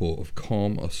example of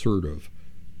calm, assertive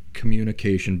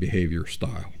communication behavior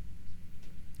style.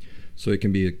 So it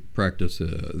can be practiced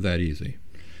that easy.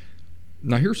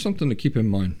 Now, here's something to keep in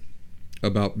mind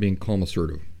about being calm,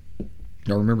 assertive.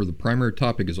 Now, remember, the primary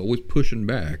topic is always pushing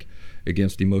back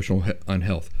against emotional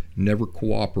unhealth, never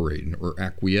cooperating or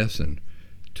acquiescing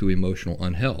to emotional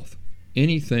unhealth.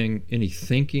 Anything, any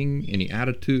thinking, any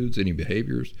attitudes, any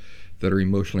behaviors that are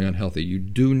emotionally unhealthy, you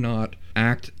do not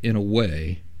act in a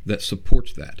way that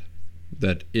supports that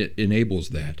it enables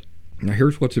that. Now,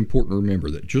 here's what's important to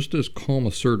remember, that just as calm,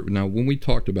 assertive, now when we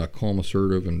talked about calm,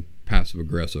 assertive, and passive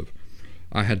aggressive,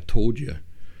 I had told you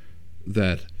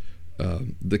that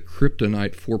the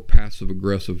kryptonite for passive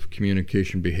aggressive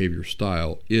communication behavior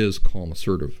style is calm,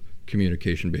 assertive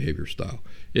communication behavior style.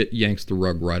 It yanks the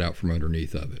rug right out from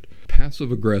underneath of it.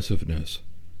 Passive aggressiveness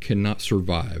cannot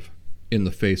survive in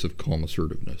the face of calm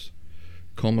assertiveness.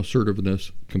 Calm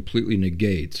assertiveness completely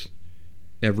negates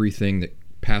everything that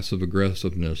passive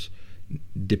aggressiveness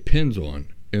depends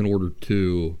on in order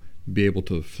to be able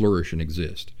to flourish and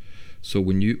exist. So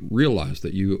when you realize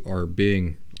that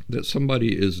that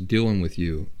somebody is dealing with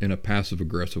you in a passive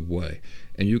aggressive way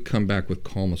and you come back with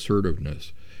calm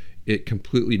assertiveness, it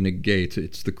completely negates,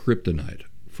 it's the kryptonite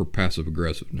for passive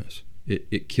aggressiveness.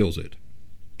 It kills it.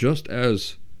 Just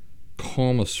as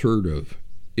calm assertive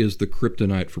is the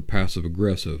kryptonite for passive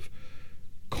aggressive,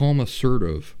 calm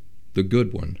assertive, the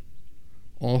good one,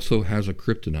 also has a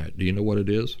kryptonite. Do you know what it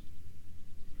is?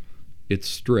 It's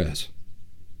stress.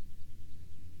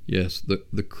 Yes,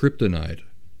 the kryptonite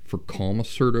for calm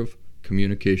assertive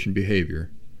communication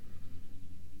behavior,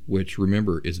 which,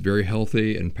 remember, is very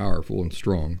healthy and powerful and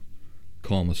strong,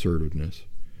 calm assertiveness.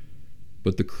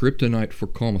 But the kryptonite for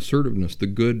calm assertiveness, the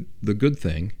good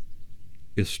thing,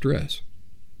 is stress.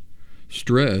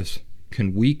 Stress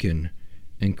can weaken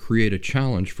and create a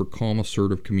challenge for calm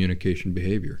assertive communication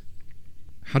behavior.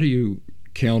 How do you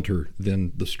counter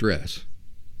then the stress?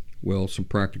 Well, some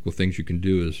practical things you can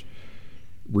do is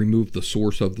remove the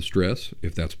source of the stress,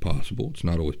 if that's possible. It's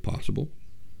not always possible.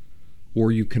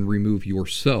 Or you can remove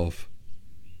yourself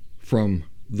from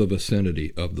the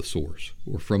vicinity of the source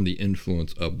or from the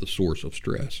influence of the source of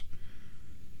stress.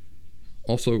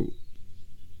 Also,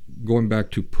 going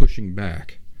back to pushing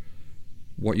back,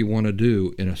 what you want to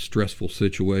do in a stressful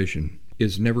situation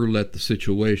is never let the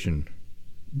situation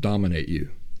dominate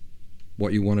you.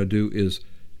 What you want to do is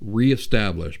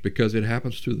reestablish, because it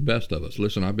happens to the best of us.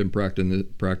 Listen, I've been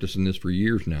practicing this for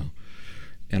years now,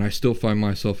 and I still find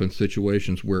myself in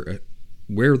situations where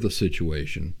the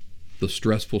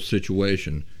stressful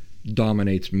situation,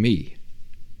 dominates me.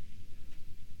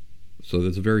 So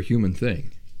that's a very human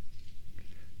thing.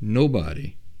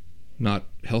 Nobody, not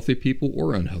healthy people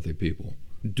or unhealthy people,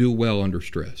 do well under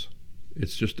stress.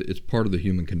 It's part of the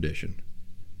human condition.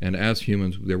 And as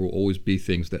humans, there will always be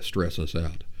things that stress us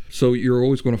out. So you're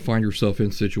always going to find yourself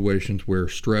in situations where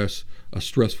a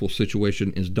stressful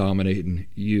situation is dominating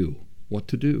you. What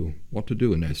to do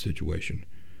in that situation?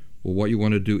 Well, what you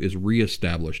want to do is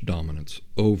reestablish dominance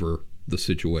over the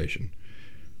situation.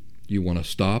 You want to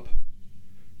stop,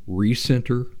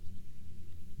 recenter,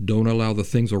 don't allow the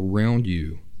things around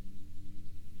you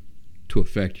to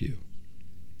affect you.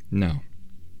 Now,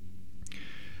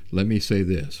 let me say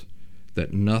this,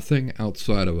 that nothing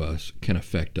outside of us can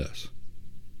affect us.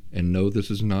 And no, this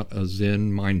is not a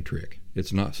Zen mind trick.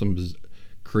 It's not some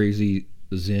crazy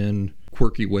Zen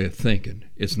quirky way of thinking.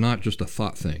 It's not just a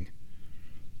thought thing.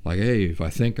 Like, hey, if I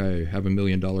think I have $1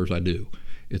 million, I do.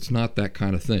 It's not that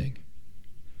kind of thing.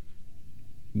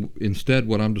 Instead,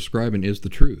 what I'm describing is the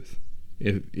truth.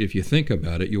 If you think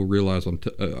about it, you'll realize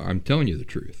I'm telling you the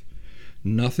truth.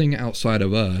 Nothing outside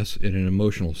of us, in an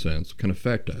emotional sense, can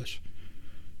affect us.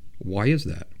 Why is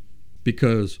that?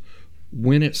 Because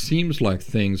when it seems like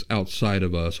things outside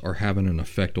of us are having an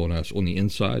effect on us on the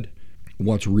inside,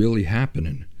 what's really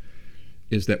happening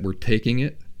is that we're taking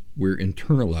it, we're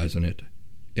internalizing it,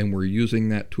 and we're using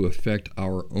that to affect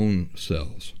our own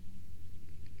selves,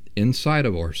 inside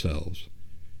of ourselves,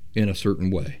 in a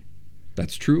certain way.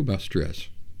 That's true about stress.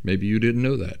 Maybe you didn't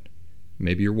know that.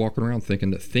 Maybe you're walking around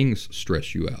thinking that things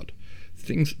stress you out.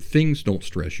 Things don't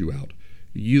stress you out.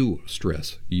 You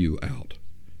stress you out.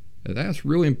 And that's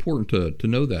really important to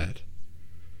know that,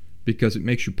 because it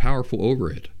makes you powerful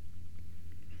over it.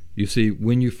 You see,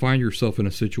 when you find yourself in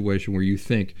a situation where you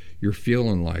think you're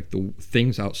feeling like the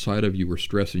things outside of you are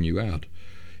stressing you out,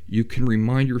 you can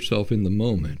remind yourself in the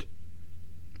moment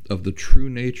of the true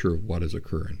nature of what is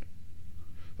occurring.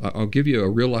 I'll give you a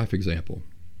real life example.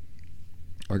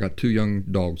 I got 2 young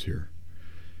dogs here.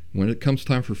 When it comes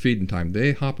time for feeding time,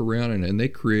 they hop around and they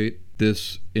create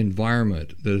this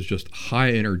environment that is just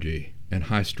high energy and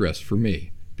high stress for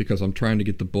me, because I'm trying to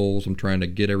get the bowls, I'm trying to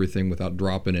get everything without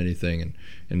dropping anything,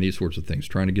 and these sorts of things,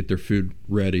 trying to get their food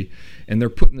ready, and they're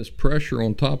putting this pressure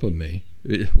on top of me.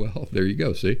 Well, there you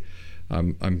go, see?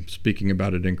 I'm speaking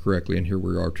about it incorrectly, and here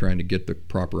we are trying to get the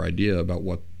proper idea about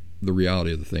what the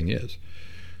reality of the thing is.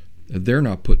 They're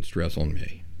not putting stress on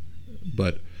me,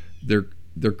 but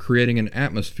they're creating an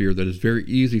atmosphere that is very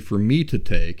easy for me to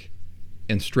take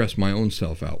and stress my own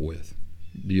self out with.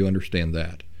 Do you understand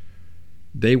that?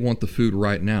 They want the food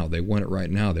right now. They want it right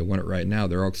now. They want it right now.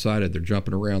 They're all excited. They're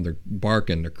jumping around. They're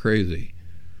barking. They're crazy.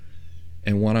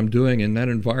 And what I'm doing in that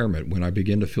environment when I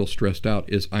begin to feel stressed out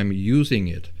is I'm using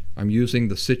it. I'm using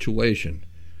the situation.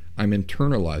 I'm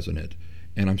internalizing it.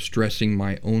 And I'm stressing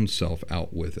my own self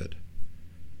out with it.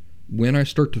 When I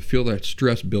start to feel that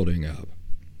stress building up,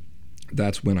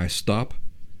 that's when I stop,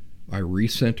 I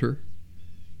recenter,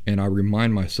 and I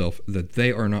remind myself that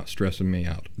they are not stressing me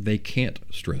out. They can't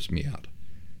stress me out.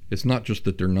 It's not just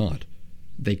that they're not.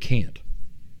 They can't.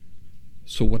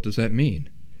 So what does that mean?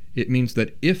 It means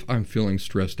that if I'm feeling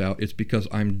stressed out, it's because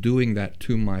I'm doing that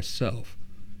to myself.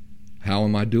 How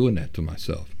am I doing that to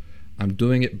myself? I'm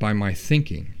doing it by my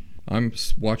thinking. I'm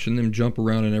watching them jump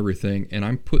around and everything, and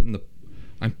I'm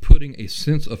putting a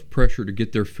sense of pressure to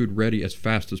get their food ready as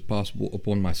fast as possible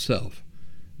upon myself.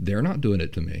 They're not doing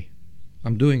it to me.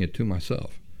 I'm doing it to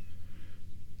myself.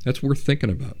 That's worth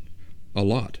thinking about a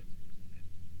lot.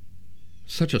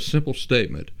 Such a simple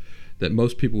statement that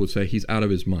most people would say he's out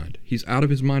of his mind. He's out of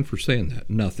his mind for saying that.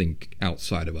 Nothing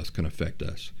outside of us can affect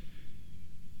us.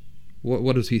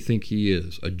 What does he think he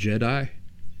is? A Jedi?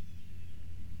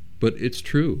 But it's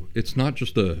true. It's not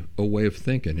just a way of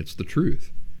thinking. It's the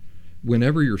truth.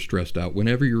 Whenever you're stressed out,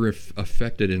 whenever you're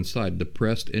affected inside,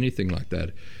 depressed, anything like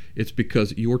that, it's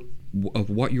because of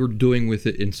what you're doing with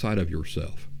it inside of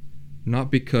yourself. Not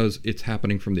because it's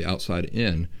happening from the outside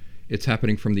in, it's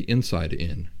happening from the inside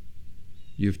in.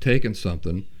 You've taken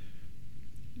something,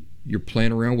 you're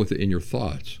playing around with it in your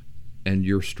thoughts, and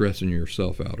you're stressing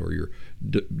yourself out, or you're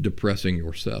depressing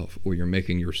yourself, or you're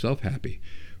making yourself happy,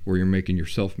 or you're making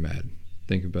yourself mad.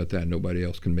 Think about that. Nobody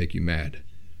else can make you mad.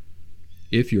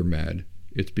 If you're mad,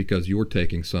 it's because you're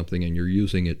taking something and you're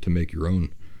using it to make your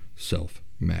own self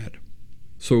mad.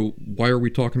 So why are we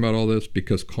talking about all this?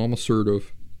 Because calm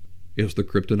assertive is the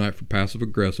kryptonite for passive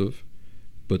aggressive,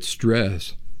 but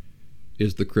stress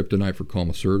is the kryptonite for calm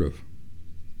assertive.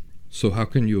 So how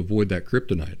can you avoid that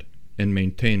kryptonite and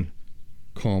maintain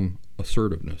calm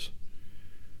assertiveness?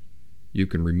 You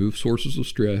can remove sources of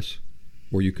stress,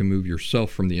 or you can move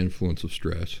yourself from the influence of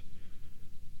stress.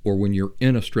 Or when you're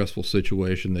in a stressful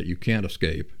situation that you can't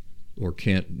escape or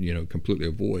can't, completely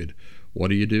avoid, what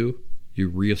do? You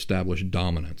reestablish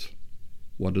dominance.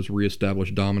 What does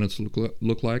reestablish dominance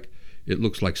look like? It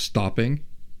looks like stopping,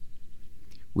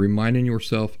 reminding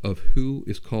yourself of who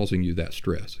is causing you that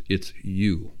stress. It's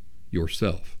you,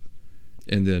 yourself.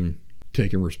 And then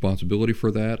taking responsibility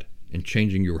for that and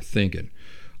changing your thinking.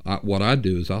 What I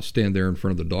do is I'll stand there in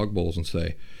front of the dog bowls and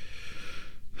say,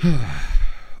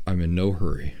 I'm in no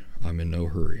hurry.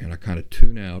 And I kind of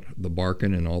tune out the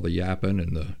barking and all the yapping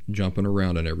and the jumping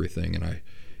around and everything.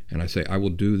 And I say, I will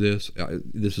do this.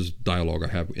 This is dialogue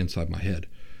I have inside my head.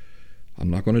 I'm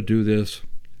not going to do this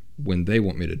when they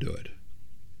want me to do it.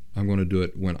 I'm going to do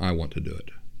it when I want to do it.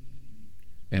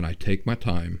 And I take my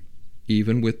time.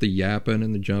 Even with the yapping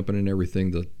and the jumping and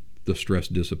everything, the stress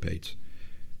dissipates.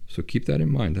 So keep that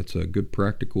in mind. That's a good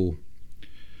practical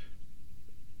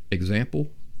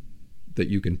example that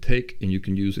you can take and you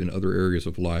can use in other areas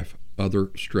of life,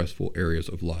 other stressful areas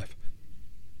of life.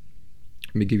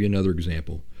 Let me give you another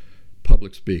example.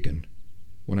 Public speaking.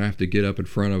 When I have to get up in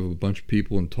front of a bunch of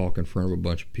people and talk in front of a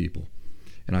bunch of people,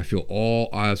 and I feel all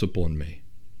eyes upon me,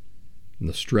 and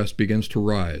the stress begins to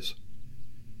rise.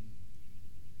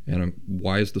 And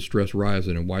why is the stress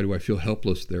rising, and why do I feel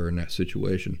helpless there in that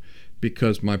situation?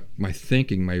 Because my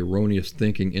thinking, my erroneous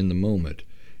thinking in the moment,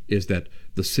 is that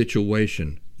the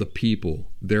situation, the people,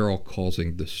 they're all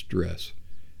causing the stress.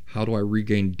 How do I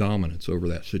regain dominance over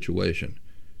that situation?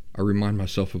 I remind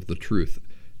myself of the truth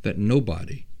that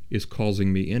nobody is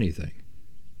causing me anything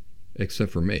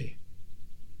except for me.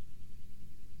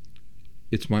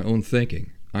 It's my own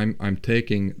thinking. I'm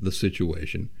taking the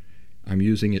situation, I'm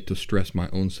using it to stress my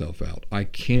own self out. I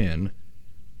can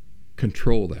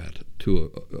control that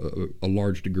to a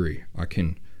large degree. I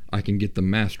can get the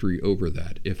mastery over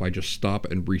that if I just stop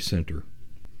and recenter.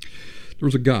 There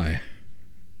was a guy.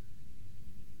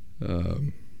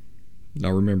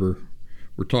 Now remember,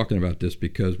 we're talking about this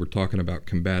because we're talking about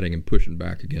combating and pushing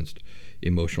back against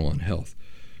emotional unhealth.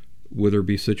 Will there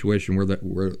be a situation where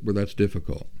that's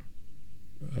difficult?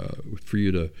 For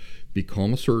you to be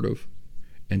calm, assertive,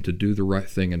 and to do the right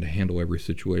thing and to handle every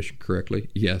situation correctly?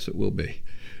 Yes, it will be,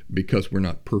 because we're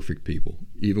not perfect people.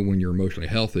 Even when you're emotionally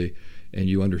healthy and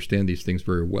you understand these things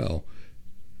very well,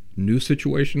 new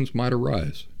situations might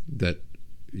arise that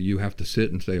you have to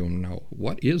sit and say, oh no,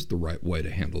 what is the right way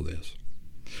to handle this?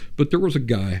 But there was a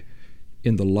guy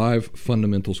in the live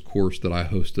fundamentals course that I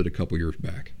hosted a couple years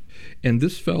back, and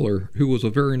this feller, who was a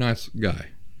very nice guy,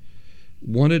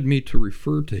 wanted me to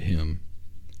refer to him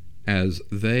as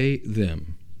they,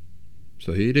 them.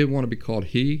 So he didn't want to be called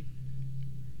he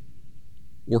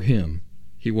or him.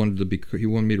 He wanted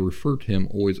me to refer to him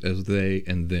always as they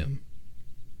and them.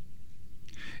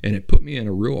 And it put me in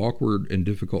a real awkward and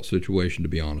difficult situation, to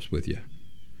be honest with you.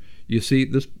 You see,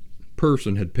 this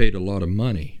person had paid a lot of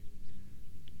money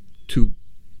to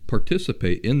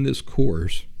participate in this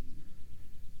course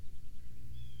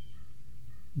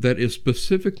that is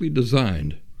specifically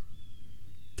designed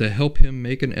to help him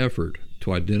make an effort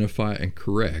to identify and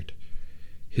correct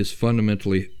his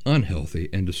fundamentally unhealthy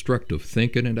and destructive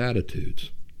thinking and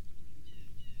attitudes.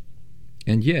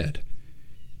 And yet,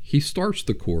 he starts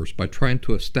the course by trying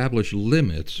to establish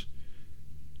limits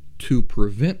to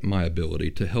prevent my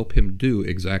ability to help him do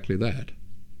exactly that.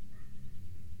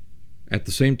 At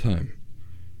the same time,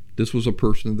 this was a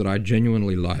person that I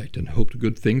genuinely liked and hoped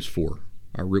good things for.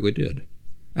 I really did.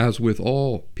 As with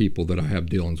all people that I have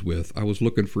dealings with, I was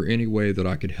looking for any way that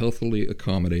I could healthily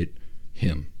accommodate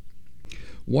him.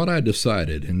 What I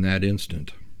decided in that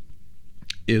instant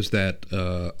is that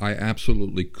I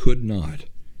absolutely could not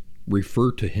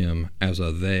refer to him as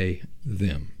a they,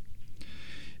 them.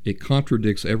 It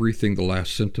contradicts everything the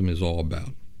last symptom is all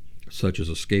about, such as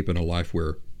escaping a life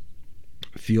where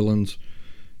feelings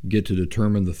get to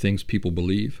determine the things people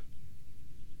believe,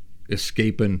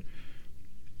 escaping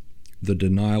the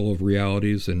denial of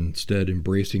realities and instead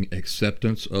embracing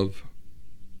acceptance of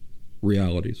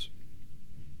realities.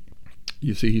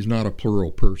 You see, he's not a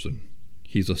plural person.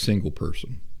 He's a single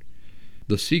person.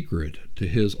 The secret to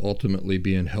his ultimately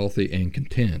being healthy and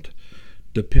content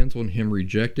depends on him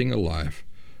rejecting a life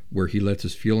where he lets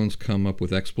his feelings come up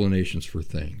with explanations for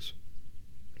things.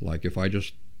 Like if I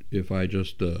just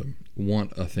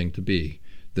want a thing to be,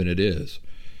 then it is.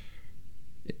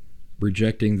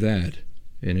 Rejecting that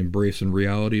and embracing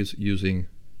realities using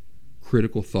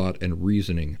critical thought and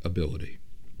reasoning ability.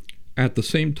 At the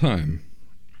same time,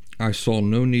 I saw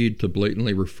no need to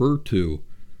blatantly refer to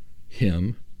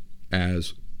him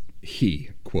as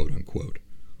he, quote unquote.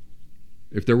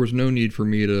 If there was no need for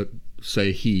me to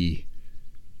say he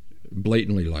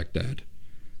blatantly like that,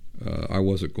 I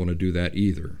wasn't going to do that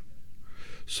either.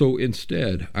 So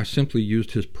instead, I simply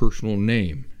used his personal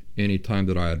name any time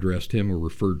that I addressed him or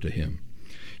referred to him.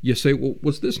 You say, well,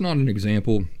 was this not an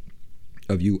example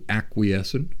of you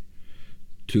acquiescent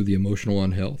to the emotional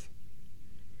unhealth?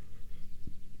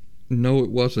 No,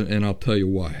 it wasn't, and I'll tell you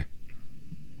why.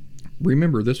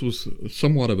 Remember, this was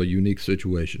somewhat of a unique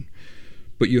situation,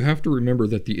 but you have to remember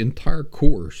that the entire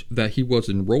course that he was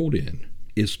enrolled in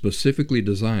is specifically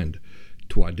designed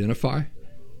to identify,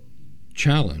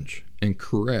 challenge, and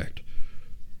correct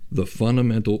the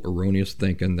fundamental erroneous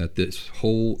thinking that this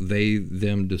whole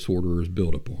they-them disorder is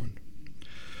built upon.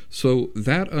 So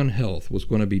that unhealth was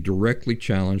going to be directly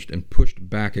challenged and pushed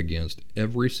back against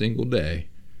every single day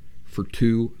for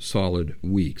 2 solid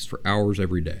weeks, for hours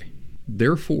every day.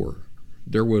 Therefore,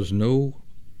 there was no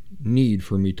need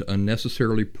for me to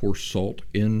unnecessarily pour salt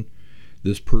in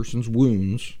this person's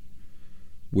wounds,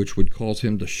 which would cause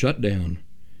him to shut down,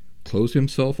 close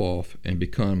himself off, and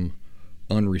become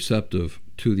unreceptive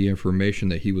to the information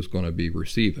that he was going to be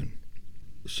receiving.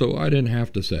 So I didn't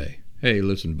have to say, hey,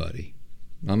 listen, buddy,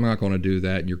 I'm not going to do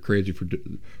that, and you're crazy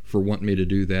for wanting me to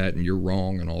do that, and you're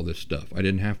wrong, and all this stuff. I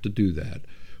didn't have to do that,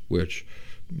 which,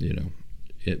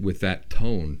 with that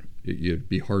tone, it'd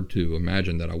be hard to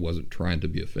imagine that I wasn't trying to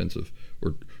be offensive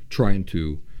or trying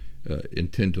to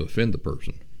intend to offend the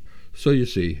person. So you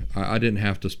see, I didn't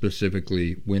have to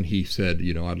specifically, when he said,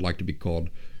 I'd like to be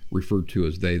referred to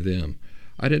as they, them,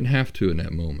 I didn't have to in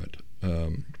that moment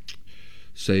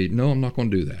say, no, I'm not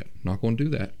going to do that. Not going to do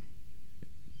that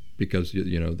because,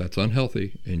 that's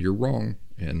unhealthy and you're wrong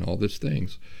and all these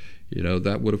things,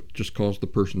 that would have just caused the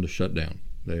person to shut down.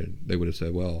 They would have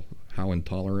said, well, how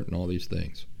intolerant and all these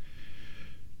things.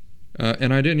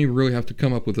 And I didn't even really have to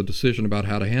come up with a decision about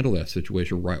how to handle that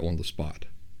situation right on the spot.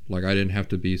 Like, I didn't have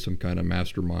to be some kind of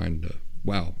mastermind.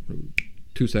 Wow,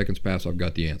 2 seconds pass, I've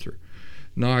got the answer.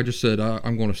 No, I just said,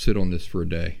 I'm going to sit on this for a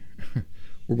day.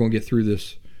 We're going to get through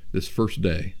this first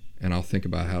day, and I'll think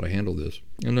about how to handle this.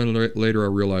 And then later I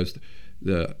realized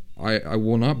that I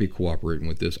will not be cooperating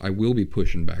with this. I will be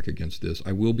pushing back against this.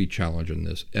 I will be challenging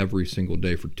this every single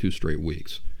day for 2 straight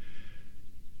weeks.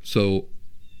 So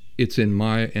it's in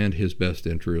my and his best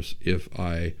interest if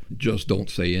I just don't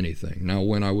say anything. Now,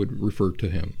 when I would refer to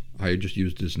him, I just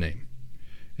used his name.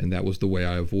 And that was the way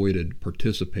I avoided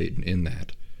participating in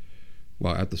that,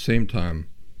 while at the same time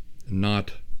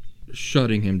not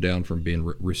shutting him down from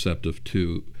being receptive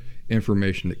to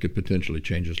information that could potentially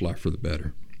change his life for the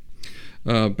better.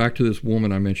 Back to this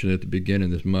woman I mentioned at the beginning,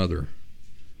 this mother.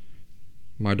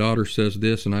 My daughter says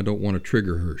this, and I don't want to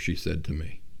trigger her, she said to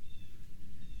me.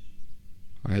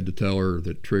 I had to tell her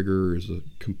that trigger is a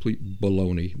complete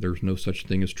baloney. There's no such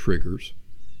thing as triggers.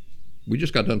 We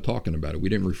just got done talking about it. We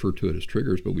didn't refer to it as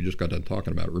triggers, but we just got done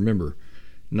talking about it. Remember,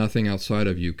 nothing outside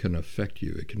of you can affect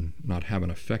you. It can not have an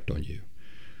effect on you.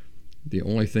 The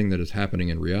only thing that is happening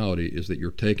in reality is that you're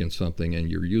taking something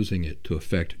and you're using it to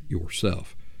affect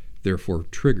yourself. Therefore,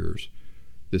 triggers,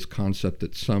 this concept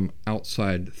that some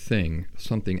outside thing,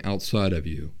 something outside of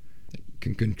you,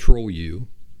 can control you,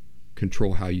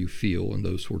 control how you feel, and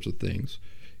those sorts of things,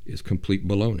 is complete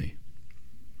baloney.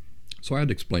 So I had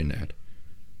to explain that.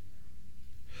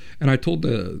 And I told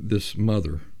this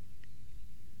mother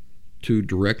to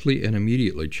directly and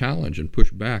immediately challenge and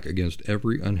push back against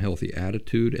every unhealthy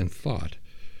attitude and thought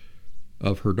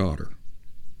of her daughter.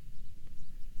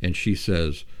 And she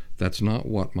says, that's not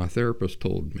what my therapist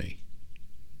told me.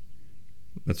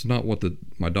 That's not what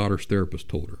my daughter's therapist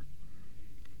told her.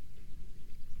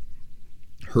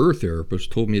 Her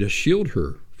therapist told me to shield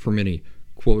her from any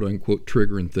quote-unquote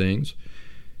triggering things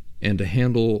and to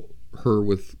handle her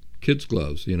with kids'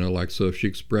 gloves, like, so if she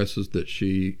expresses that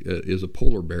she is a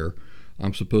polar bear,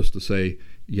 I'm supposed to say,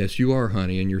 yes, you are,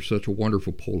 honey, and you're such a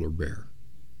wonderful polar bear.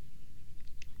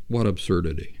 What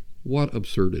absurdity. What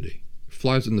absurdity. It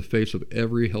flies in the face of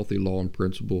every healthy law and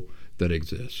principle that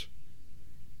exists.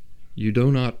 You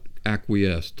do not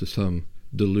acquiesce to some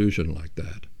delusion like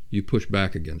that. You push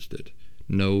back against it.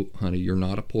 No, honey, you're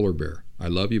not a polar bear. I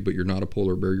love you, but you're not a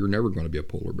polar bear. You're never going to be a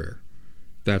polar bear.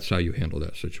 That's how you handle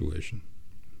that situation.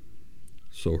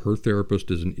 So her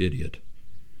therapist is an idiot.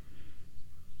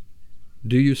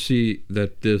 Do you see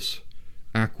that this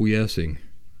acquiescing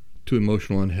to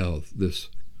emotional unhealth, this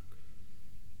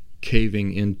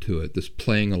caving into it, this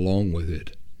playing along with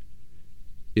it,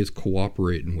 is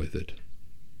cooperating with it?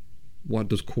 What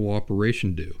does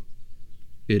cooperation do?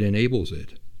 It enables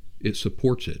it. It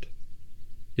supports it.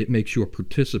 It makes you a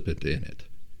participant in it.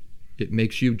 It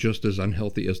makes you just as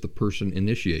unhealthy as the person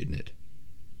initiating it.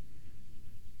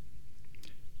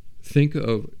 Think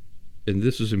of, and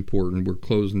this is important, we're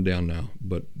closing down now,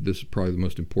 but this is probably the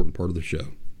most important part of the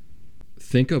show.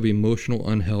 Think of emotional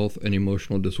unhealth and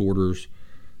emotional disorders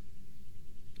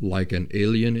like an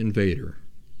alien invader,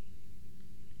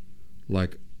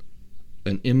 like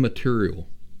an immaterial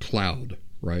cloud,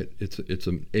 right? It's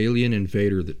an alien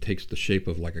invader that takes the shape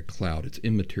of like a cloud. It's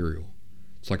immaterial.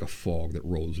 It's like a fog that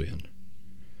rolls in.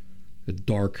 A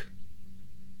dark,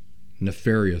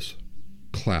 nefarious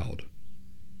cloud.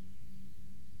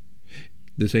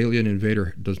 This alien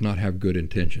invader does not have good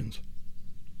intentions.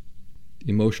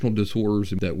 Emotional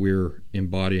disorders that we're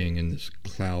embodying in this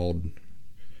cloud,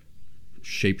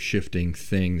 shape-shifting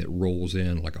thing that rolls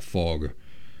in like a fog,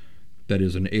 that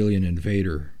is an alien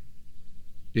invader,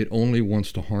 it only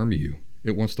wants to harm you.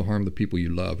 It wants to harm the people you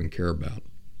love and care about,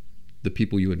 the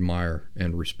people you admire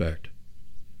and respect.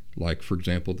 Like, for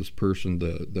example, this person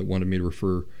that wanted me to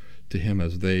refer to him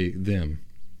as they, them.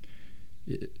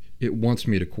 It wants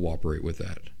me to cooperate with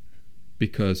that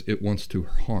because it wants to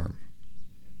harm.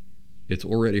 It's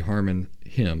already harming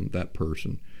him, that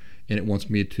person, and it wants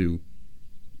me to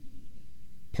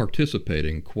participate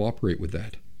and cooperate with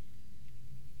that.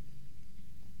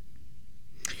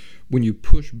 When you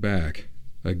push back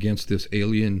against this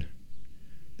alien,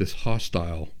 this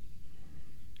hostile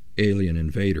alien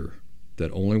invader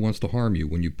that only wants to harm you,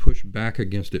 when you push back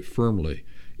against it firmly,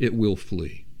 it will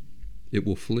flee. It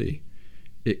will flee.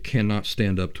 It cannot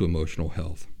stand up to emotional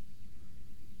health.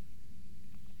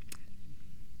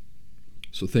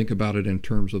 So think about it in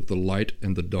terms of the light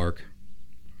and the dark.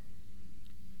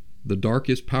 The dark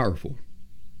is powerful.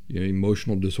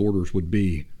 Emotional disorders would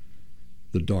be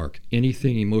the dark,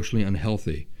 anything emotionally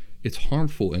unhealthy, it's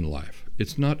harmful in life.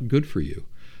 It's not good for you.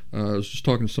 I was just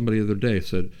talking to somebody the other day,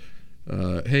 said,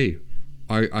 hey,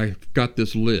 I've got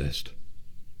this list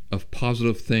of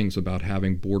positive things about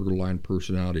having borderline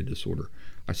personality disorder.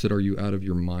 I said, are you out of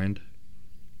your mind?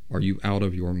 Are you out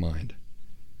of your mind?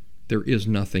 There is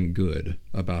nothing good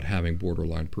about having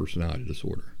borderline personality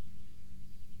disorder.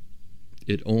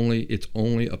 It's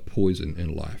only a poison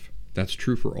in life. That's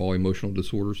true for all emotional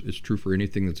disorders. It's true for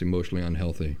anything that's emotionally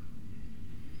unhealthy.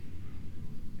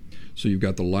 So you've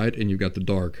got the light and you've got the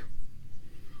dark.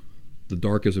 The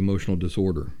dark is emotional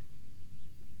disorder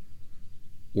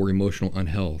or emotional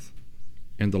unhealth.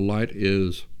 And the light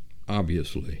is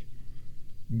obviously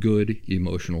good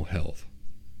emotional health.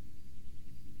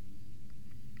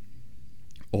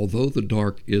 Although the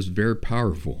dark is very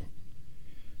powerful,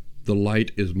 the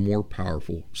light is more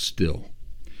powerful still.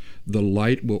 The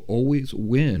light will always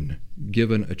win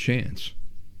given a chance.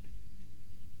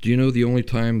 Do you know the only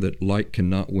time that light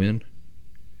cannot win?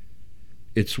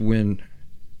 It's when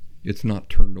it's not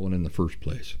turned on in the first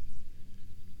place.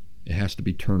 It has to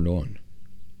be turned on.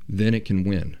 Then it can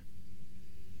win.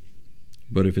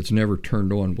 But if it's never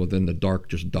turned on, well, then the dark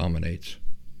just dominates.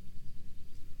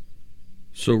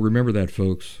 So remember that,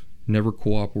 folks. Never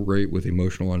cooperate with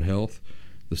emotional unhealth.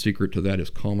 The secret to that is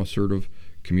calm, assertive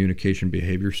communication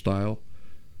behavior style.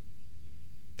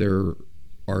 There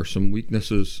are some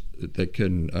weaknesses that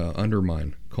can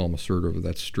undermine calm, assertive.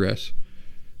 That's stress.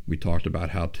 We talked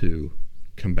about how to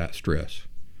combat stress.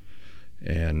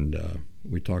 And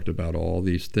we talked about all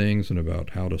these things and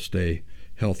about how to stay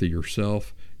healthy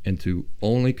yourself and to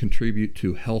only contribute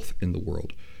to health in the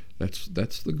world. That's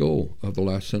the goal of the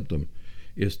last symptom,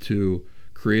 is to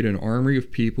create an army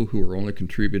of people who are only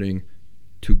contributing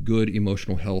to good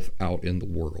emotional health out in the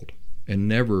world and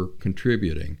never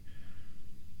contributing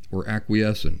or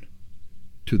acquiescing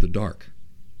to the dark.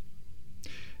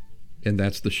 And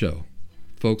that's the show.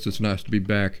 Folks, it's nice to be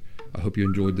back. I hope you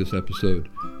enjoyed this episode.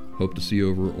 Hope to see you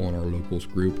over on our locals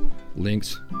group.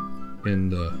 Links in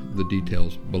the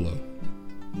details below.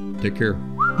 Take care.